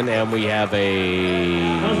dribbles in, and we have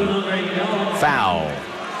a foul.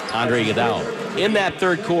 Andre Iguodala. In that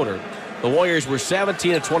third quarter, the Warriors were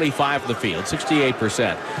 17 of 25 from the field,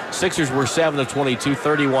 68%. Sixers were 7 of 22,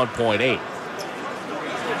 31.8.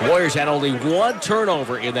 The Warriors had only one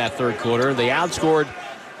turnover in that third quarter. They outscored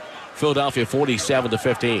Philadelphia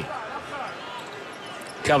 47-15.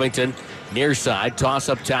 Covington, near side, toss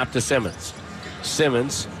up top to Simmons.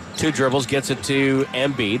 Simmons, 2 dribbles, gets it to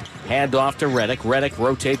Embiid. Hand off to Redick. Redick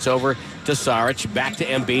rotates over to Saric. Back to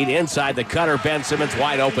Embiid. Inside the cutter. Ben Simmons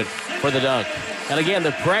wide open for the dunk. And again,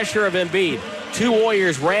 the pressure of Embiid. 2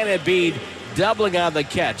 Warriors ran Embiid, doubling on the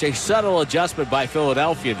catch. A subtle adjustment by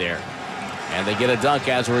Philadelphia there. And they get a dunk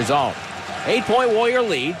as a result. 8-point Warrior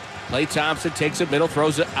lead. Klay Thompson takes it middle,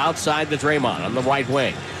 throws it outside to Draymond on the right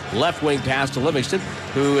wing. Left wing pass to Livingston,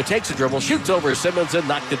 who takes a dribble, shoots over Simmons, and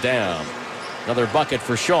knocked it down. Another bucket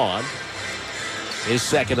for Sean. His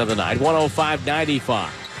second of the night, 105-95.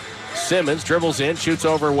 Simmons dribbles in, shoots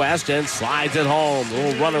over West, and slides it home. A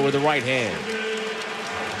little runner with the right hand.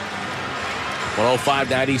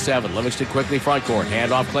 105-97. Livingston quickly front court.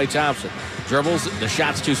 Hand off Klay Thompson. Dribbles. The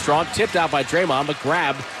shot's too strong. Tipped out by Draymond, but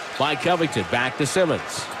grabbed by Covington. Back to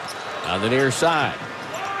Simmons. On the near side.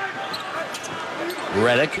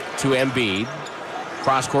 Redick to Embiid.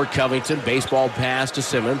 Cross-court Covington. Baseball pass to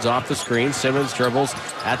Simmons. Off the screen. Simmons dribbles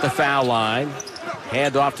at the foul line.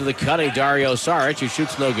 Hand off to the cutting Dario Saric, who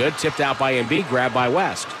shoots no good. Tipped out by Embiid. Grabbed by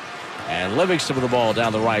West. And Livingston with the ball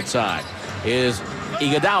down the right side is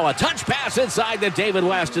Iguodala. Touch pass inside to David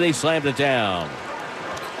West, and he slammed it down.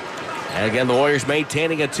 And again, the Warriors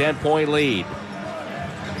maintaining a 10-point lead.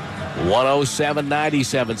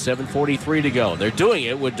 107-97, 7:43 to go. They're doing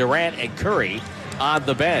it with Durant and Curry on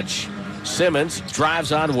the bench. Simmons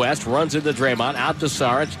drives on West, runs into Draymond, out to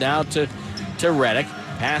Saric, now to Redick.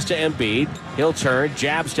 Pass to Embiid. He'll turn,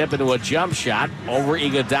 jab step into a jump shot over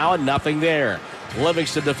Iguodala. Nothing there.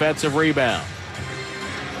 Livingston defensive rebound.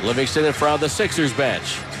 Livingston in front of the Sixers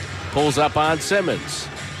bench. Pulls up on Simmons.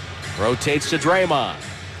 Rotates to Draymond.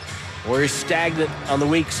 We're stagnant on the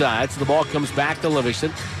weak side, so the ball comes back to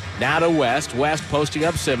Livingston. Now to West. West posting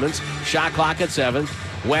up Simmons. Shot clock at 7.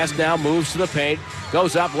 West now moves to the paint.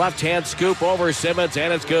 Goes up, left-hand scoop over Simmons,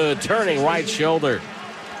 and it's good. Turning right shoulder.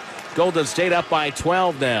 Golden State up by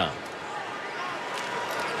 12 now.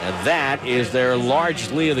 And that is their large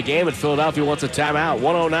lead of the game, and Philadelphia wants a timeout.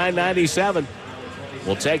 109-97.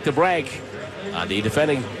 We'll take the break on the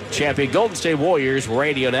defending champion Golden State Warriors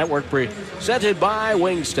Radio Network, presented by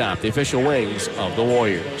Wingstop, the official wings of the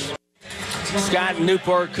Warriors. Scott in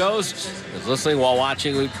Newport Coast is listening while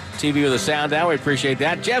watching TV with the sound down. We appreciate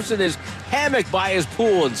that. Jeff's in his hammock by his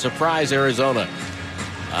pool in Surprise, Arizona.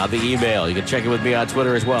 The email. You can check it with me on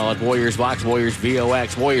Twitter as well at WarriorsVox,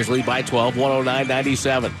 WarriorsVox. Warriors lead by 12,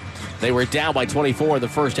 109-97. They were down by 24 in the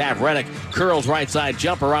first half. Redick curls right side,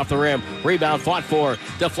 jumper off the rim. Rebound fought for,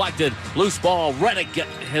 deflected, loose ball. Redick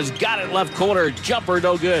has got it left corner. Jumper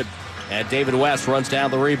no good. And David West runs down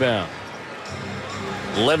the rebound.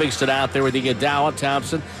 Livingston out there with Iguodala,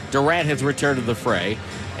 Thompson. Durant has returned to the fray.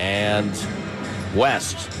 And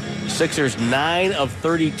West. Sixers 9 of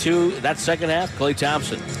 32. That second half, Klay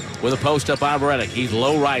Thompson with a post up on Redick. He's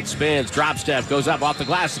low right, spins, drop step, goes up off the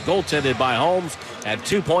glass, goaltended by Holmes, and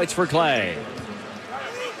 2 points for Klay.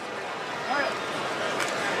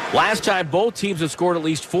 Last time both teams have scored at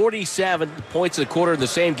least 47 points a quarter in the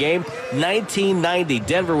same game, 1990.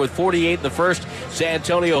 Denver with 48 in the first. San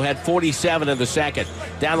Antonio had 47 in the second.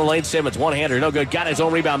 Down the lane, Simmons, one-hander, no good. Got his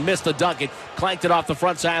own rebound, missed the dunk. It clanked it off the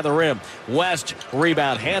front side of the rim. West,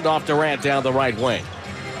 rebound, handoff Durant down the right wing.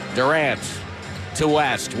 Durant to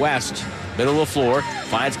West. West, middle of the floor,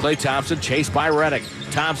 finds Klay Thompson, chased by Redick.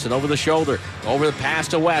 Thompson over the shoulder, over the pass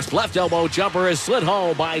to West. Left elbow jumper is slid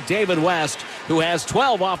home by David West, who has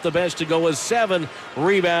 12 off the bench to go with 7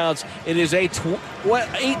 rebounds. It is a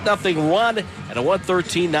 8-0 run and a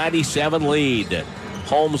 113-97 lead.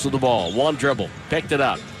 Holmes with the ball, one dribble, picked it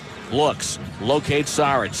up, looks, locates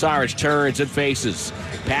Saric. Saric turns and faces.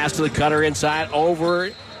 Pass to the cutter inside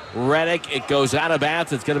over Redick. It goes out of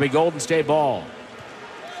bounds. It's going to be Golden State ball.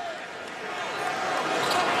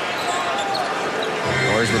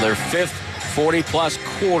 Warriors with their 5th 40-plus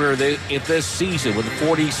quarter this season with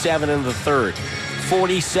 47 in the third.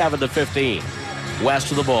 47-15. West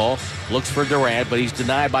with the ball. Looks for Durant, but he's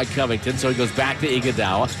denied by Covington, so he goes back to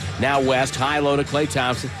Iguodala. Now West, high-low to Klay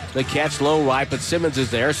Thompson. The catch low right, but Simmons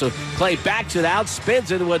is there, so Klay backs it out,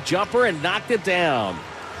 spins into a jumper, and knocked it down.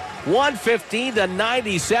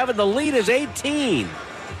 115-97. The lead is 18.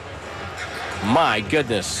 My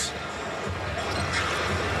goodness.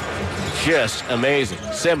 just amazing.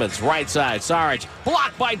 Simmons, right side. Saric,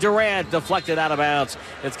 blocked by Durant, deflected out of bounds.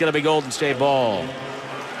 It's going to be Golden State ball.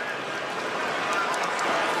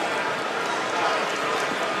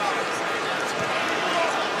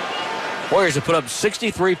 Warriors have put up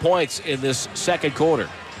 63 points in this second quarter.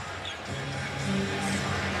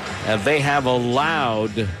 And they have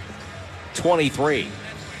allowed 23. Is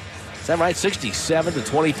that right?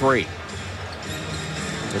 67-23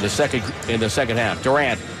 in the second half.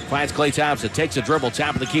 Durant finds Klay Thompson, takes a dribble,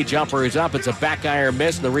 top of the key jumper is up. It's a back iron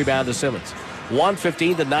miss, and the rebound to Simmons.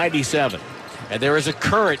 115-97. And there is a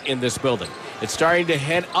current in this building. It's starting to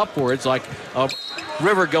head upwards like a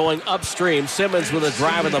river going upstream. Simmons with a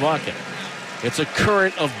drive in the bucket. It's a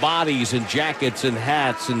current of bodies and jackets and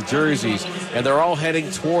hats and jerseys, and they're all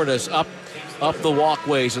heading toward us up the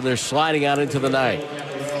walkways, and they're sliding out into the night.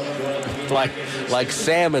 Like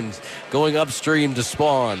salmon going upstream to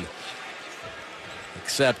spawn.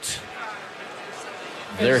 Except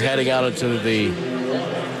they're heading out into the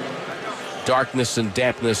darkness and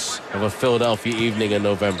dampness of a Philadelphia evening in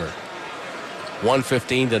November.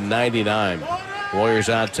 115-99. Warriors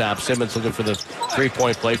on top. Simmons looking for the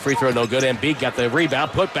three-point play. Free throw no good. Embiid got the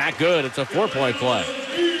rebound. Put back good. It's a 4-point play.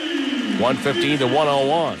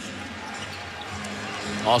 115-101.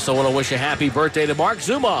 Also want to wish a happy birthday to Mark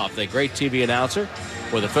Zumoff, the great TV announcer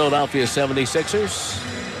for the Philadelphia 76ers.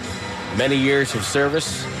 Many years of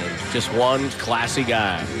service and just one classy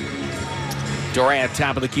guy. Durant,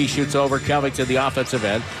 top of the key, shoots over. Covington, the offensive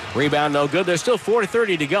end. Rebound no good. There's still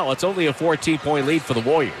 4:30 to go. It's only a 14-point lead for the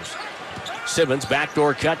Warriors. Simmons,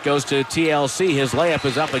 backdoor cut, goes to TLC. His layup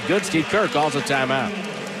is up and good. Steve Kerr calls a timeout.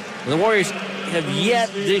 The Warriors have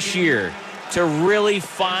yet this year to really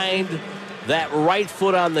find that right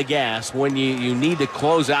foot on the gas when you need to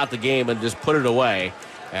close out the game and just put it away.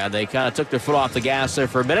 And they kind of took their foot off the gas there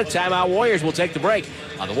for a minute. Timeout Warriors. Will take the break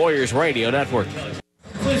on the Warriors Radio Network.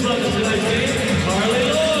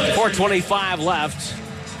 4:25 left.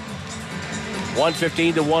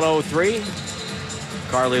 115-103.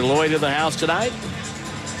 Carly Lloyd in the house tonight.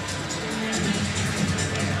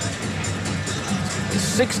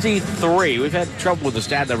 63. We've had trouble with the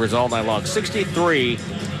stat numbers all night long.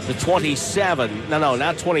 63-27. No,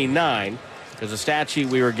 not 29. Because the stat sheet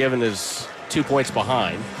we were given is 2 points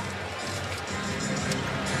behind.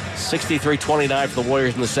 63-29 for the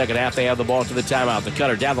Warriors in the second half. They have the ball to the timeout. The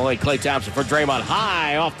cutter down the lane. Klay Thompson for Draymond.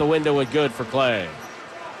 High off the window and good for Klay.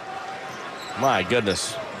 My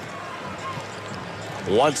goodness.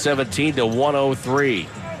 117-103.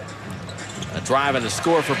 A drive and a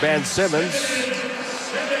score for Ben Simmons.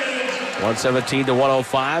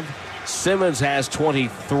 117-105. Simmons has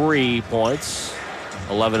 23 points,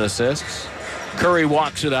 11 assists. Curry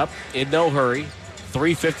walks it up in no hurry.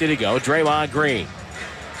 3:50 to go. Draymond Green.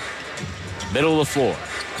 Middle of the floor.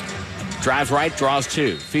 Drives right, draws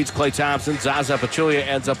two. Feeds Klay Thompson. Zaza Pachulia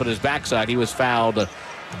ends up at his backside. He was fouled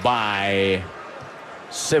by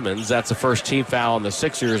Simmons. That's the first team foul on the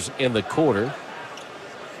Sixers in the quarter.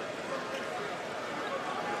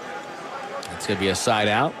 It's going to be a side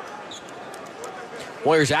out.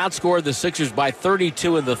 Warriors outscored the Sixers by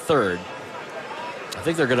 32 in the third. I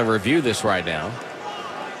think they're going to review this right now.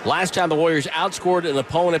 Last time the Warriors outscored an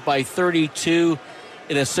opponent by 32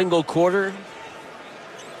 in a single quarter.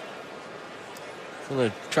 I'm going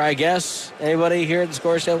to try a guess. Anybody here at the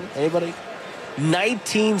score show? Anybody?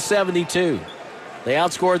 1972. They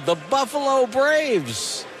outscored the Buffalo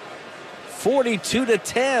Braves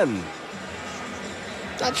 42-10.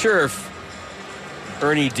 Not sure if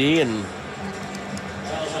Ernie D and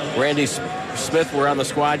Randy Smith were on the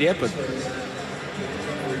squad yet, but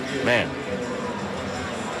man,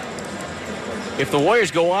 if the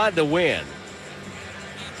Warriors go on to win,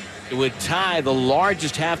 it would tie the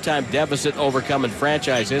largest halftime deficit overcome in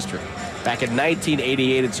franchise history back in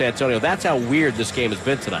 1988 in San Antonio. That's how weird this game has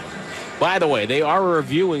been tonight. By the way, they are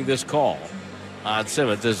reviewing this call on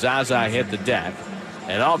Simmons as Zaza hit the deck.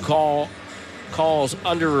 And all calls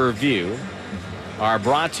under review are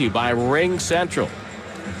brought to you by Ring Central.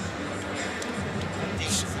 You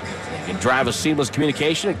can drive a seamless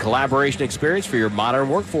communication and collaboration experience for your modern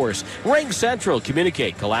workforce. Ring Central.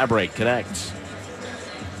 Communicate, collaborate, connect.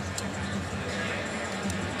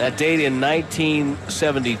 That date in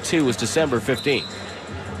 1972 was December 15th,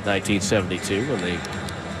 1972, when they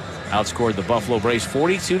outscored the Buffalo Braves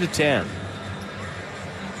 42-10.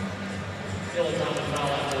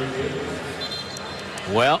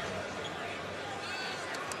 Well,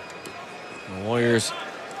 the Warriors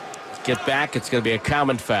get back. It's going to be a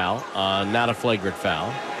common foul, not a flagrant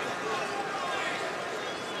foul.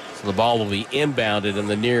 So the ball will be inbounded in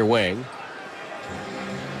the near wing.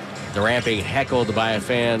 Durant being heckled by a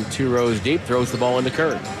fan 2 rows deep, throws the ball into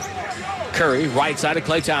Curry. Curry, right side of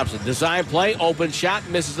Klay Thompson. Design play, open shot,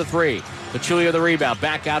 misses the 3. Pachulia the rebound,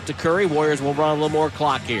 back out to Curry. Warriors will run a little more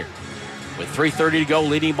clock here. With 3:30 to go,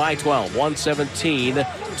 leading by 12, 117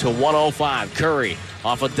 to 105. Curry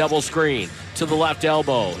off a double screen to the left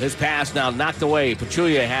elbow. His pass now knocked away.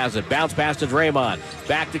 Pachulia has it. Bounce pass to Draymond.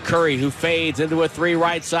 Back to Curry, who fades into a 3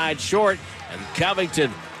 right side short. And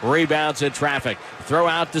Covington rebounds in traffic. Throw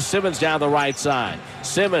out to Simmons down the right side.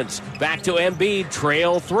 Simmons back to Embiid.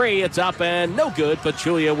 Trail 3. It's up and no good.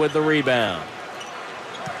 Pachulia with the rebound.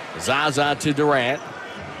 Zaza to Durant.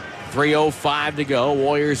 3:05 to go.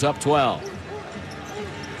 Warriors up 12.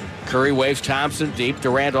 Curry waves Thompson deep.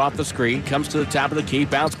 Durant off the screen. Comes to the top of the key.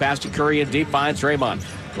 Bounce pass to Curry and deep. Finds Draymond.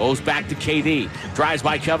 Goes back to KD. Drives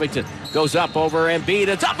by Covington. Goes up over Embiid.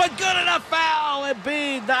 It's up and good enough foul.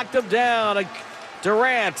 Embiid knocked him down.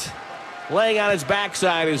 Durant laying on his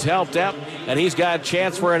backside is helped up. And he's got a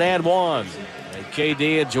chance for an and one. And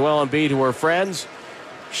KD and Joel Embiid, who are friends,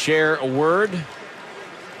 share a word.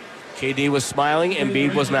 KD was smiling.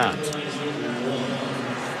 Embiid was not.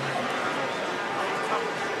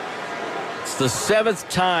 It's the 7th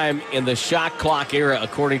time in the shot clock era,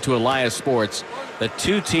 according to Elias Sports, that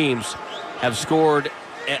 2 teams have scored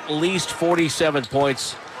at least 47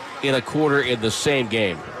 points in a quarter in the same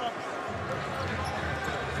game.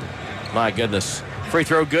 My goodness. Free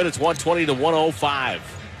throw good. It's 120 to 105.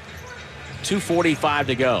 2:45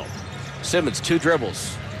 to go. Simmons, 2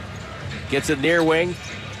 dribbles. Gets it near wing.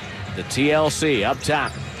 The TLC up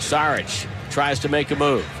top. Saric tries to make a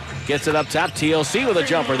move. Gets it up top. TLC with a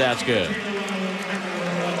jumper. That's good.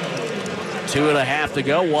 2.5 to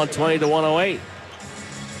go. 120 to 108.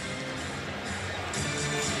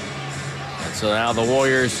 And so now the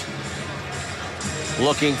Warriors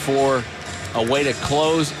looking for a way to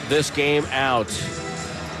close this game out.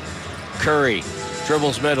 Curry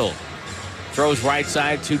dribbles middle. Throws right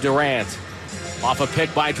side to Durant. Off a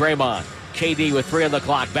pick by Draymond. KD with 3 on the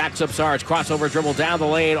clock. Backs up Sarge. Crossover dribble down the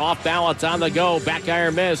lane. Off balance on the go. Back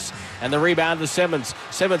iron miss. And the rebound to Simmons.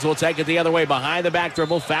 Simmons will take it the other way. Behind the back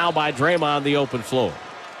dribble. Foul by Draymond, the open floor.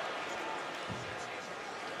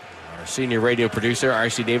 Our senior radio producer,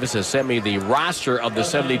 R.C. Davis, has sent me the roster of the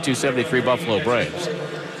 72-73 Buffalo Braves,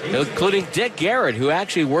 including Dick Garrett, who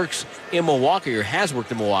actually works in Milwaukee, or has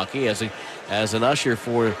worked in Milwaukee as an usher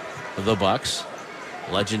for the Bucks.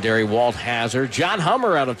 Legendary Walt Hazard. John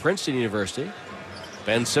Hummer out of Princeton University.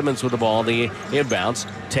 Ben Simmons with the ball. The inbounds.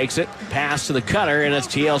 Takes it. Pass to the cutter. And it's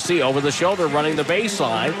TLC over the shoulder running the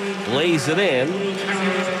baseline. Lays it in.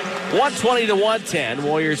 120 to 110.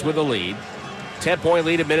 Warriors with the lead. 10-point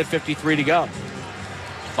lead, a minute 53 to go.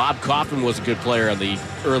 Bob Kaufman was a good player on the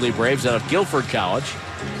early Braves out of Guilford College.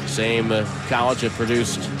 Same college that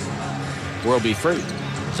produced World B. Free.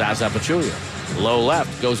 Zaza Pachulia. Low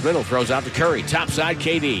left, goes middle, throws out to Curry. Top side,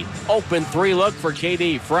 KD. Open 3 look for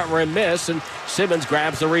KD. Front rim miss, and Simmons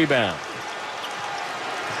grabs the rebound.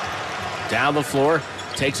 Down the floor,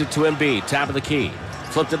 takes it to Embiid. Top of the key.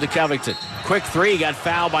 Flipped it to Covington. Quick 3, got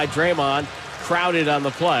fouled by Draymond. Crowded on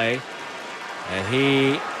the play. And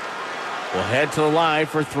he will head to the line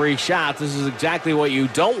for 3 shots. This is exactly what you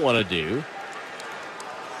don't want to do.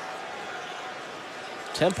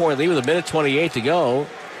 10-point lead with a minute 28 to go.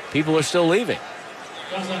 People are still leaving.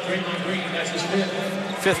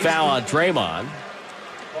 5th foul on Draymond.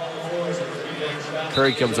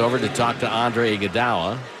 Curry comes over to talk to Andre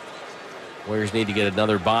Iguodala. Warriors need to get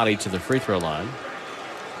another body to the free throw line.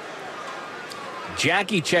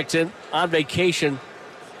 Jackie checked in on vacation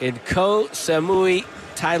in Koh Samui,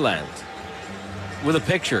 Thailand, with a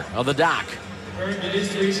picture of the dock.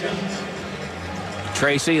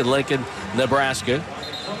 Tracy in Lincoln, Nebraska.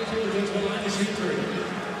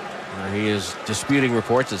 He is disputing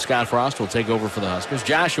reports that Scott Frost will take over for the Huskers.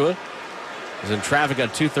 Joshua is in traffic on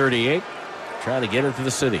 238, trying to get into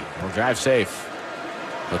the city. He'll drive safe.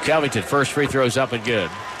 Well, Covington, first free throw is up and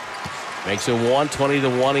good. Makes it 120 to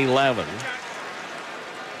 111.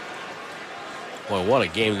 Boy, what a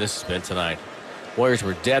game this has been tonight. Warriors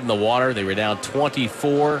were dead in the water. They were down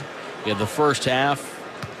 24 in the first half.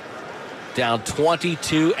 Down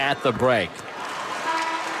 22 at the break.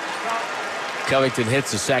 Covington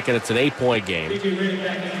hits the second. It's an 8-point game.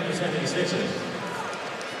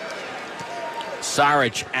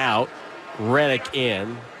 Saric out. Redick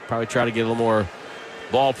in. Probably try to get a little more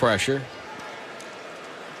ball pressure.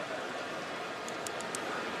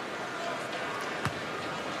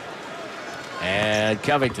 And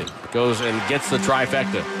Covington goes and gets the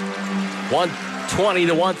trifecta. 120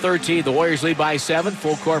 to 113. The Warriors lead by 7.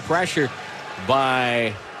 Full court pressure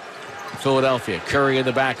by Philadelphia. Curry in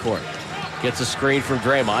the backcourt. Gets a screen from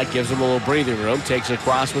Draymond, gives him a little breathing room, takes it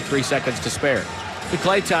across with 3 seconds to spare. To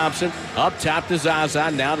Klay Thompson, up top to Zaza,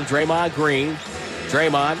 now to Draymond Green.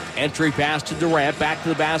 Draymond, entry pass to Durant, back to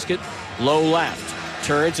the basket, low left.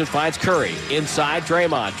 Turns and finds Curry. Inside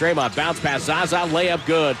Draymond. Draymond bounce pass. Zaza layup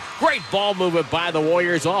good. Great ball movement by the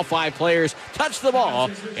Warriors. All 5 players touch the ball,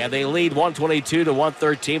 and they lead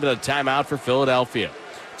 122-113 with a timeout for Philadelphia.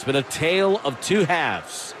 It's been a tale of 2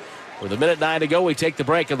 halves. With 1:09 to go, we take the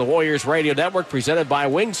break on the Warriors Radio Network, presented by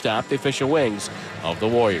Wingstop, the official wings of the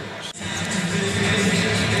Warriors.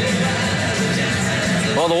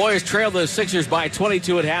 Well, the Warriors trailed the Sixers by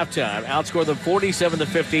 22 at halftime, outscored them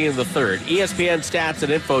 47-15 in the third. ESPN Stats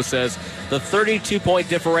and Info says the 32-point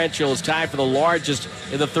differential is tied for the largest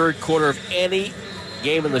in the third quarter of any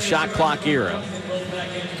game in the shot clock era.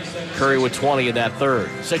 Curry with 20 in that third.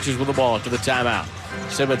 Sixers with the ball after the timeout.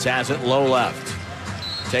 Simmons has it low left.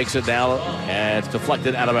 Takes it down, and it's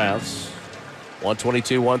deflected out of bounds.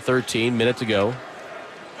 122-113, minute to go.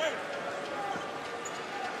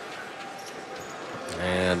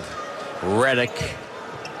 And Redick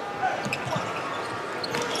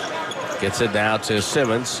gets it now to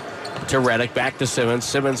Simmons. To Redick, back to Simmons.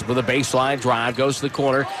 Simmons with a baseline drive, goes to the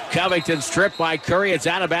corner. Covington stripped by Curry. It's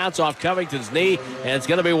out of bounds off Covington's knee, and it's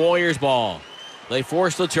going to be Warriors ball. They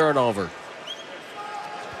force the turnover.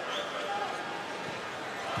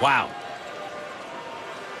 Wow.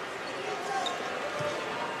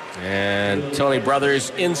 And Tony Brothers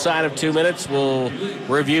inside of 2 minutes. We'll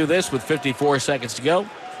review this with 54 seconds to go.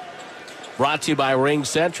 Brought to you by Ring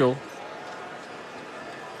Central.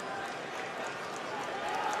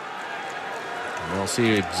 And we'll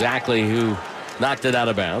see exactly who knocked it out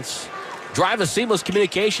of bounds. Drive a seamless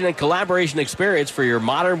communication and collaboration experience for your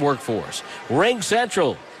modern workforce. Ring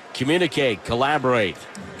Central. Communicate, collaborate,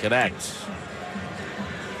 connect.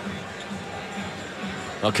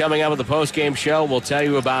 Well, coming up at the postgame show, we'll tell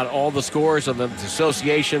you about all the scores of the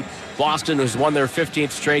association. Boston, who's won their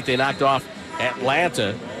 15th straight, they knocked off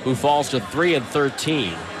Atlanta, who falls to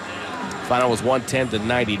 3-13. Final was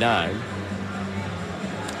 110-99.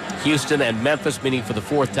 Houston and Memphis meeting for the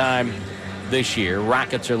 4th time this year.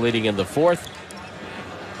 Rockets are leading in the 4th.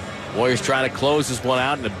 Warriors trying to close this one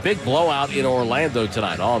out, and a big blowout in Orlando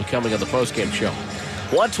tonight. All coming on the postgame show.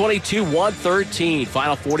 122-113,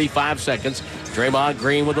 final 45 seconds. Draymond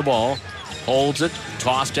Green with the ball. Holds it,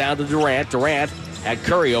 tossed down to Durant. Durant had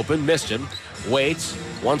Curry open, missed him. Waits,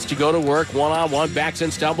 wants to go to work, one-on-one, backs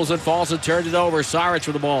in, stumbles and falls and turns it over. Saric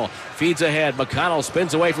with the ball, feeds ahead. McConnell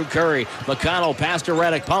spins away from Curry. McConnell pass to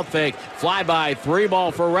Redick, pump fake, flyby,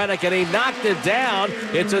 3-ball for Redick, and he knocked it down.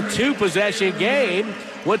 It's a 2-possession game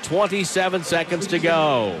with 27 seconds to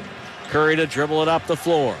go. Curry to dribble it up the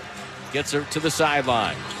floor. Gets her to the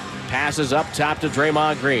sideline. Passes up top to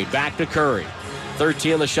Draymond Green. Back to Curry.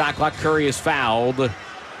 13 on the shot clock. Curry is fouled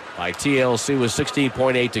by TLC with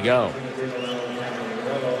 16.8 to go.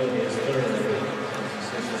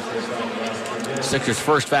 Sixers'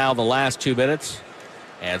 first foul in the last 2 minutes.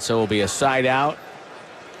 And so will be a side out.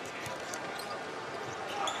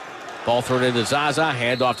 Ball thrown into Zaza.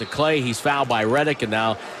 Hand off to Klay. He's fouled by Redick, and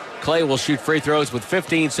now Klay will shoot free throws with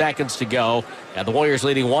 15 seconds to go. And the Warriors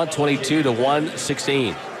leading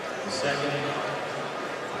 122-116.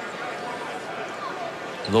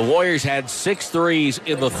 The Warriors had 6 threes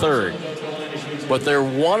in the third, but they're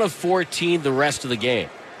 1 of 14 the rest of the game.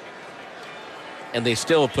 And they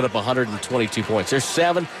still have put up 122 points. They're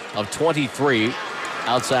 7 of 23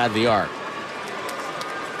 outside the arc.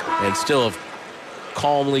 And still have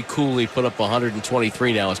calmly, coolly put up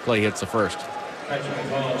 123 now as Klay hits the first.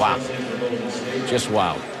 Wow. Just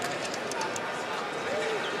wow.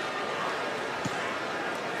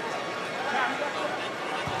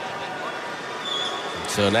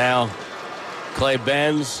 So now Klay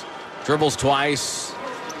bends, dribbles twice.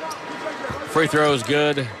 Free throw is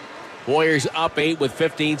good. Warriors up 8 with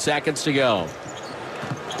 15 seconds to go.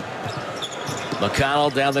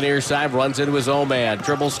 McConnell down the near side, runs into his own man.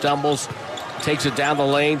 Dribbles, stumbles, takes it down the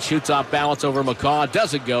lane, shoots off balance over McCaw.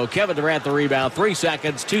 Doesn't go. Kevin Durant the rebound. 3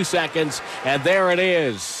 seconds, 2 seconds, and there it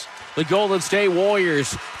is. The Golden State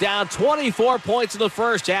Warriors down 24 points in the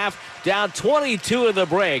first half, down 22 in the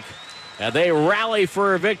break. And they rally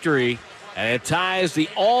for a victory, and it ties the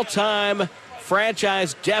all-time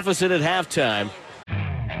franchise deficit at halftime.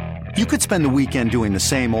 You could spend the weekend doing the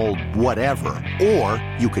same old whatever, or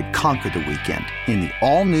you could conquer the weekend in the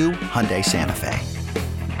all-new Hyundai Santa Fe.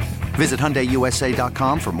 Visit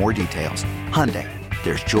HyundaiUSA.com for more details. Hyundai,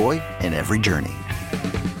 there's joy in every journey.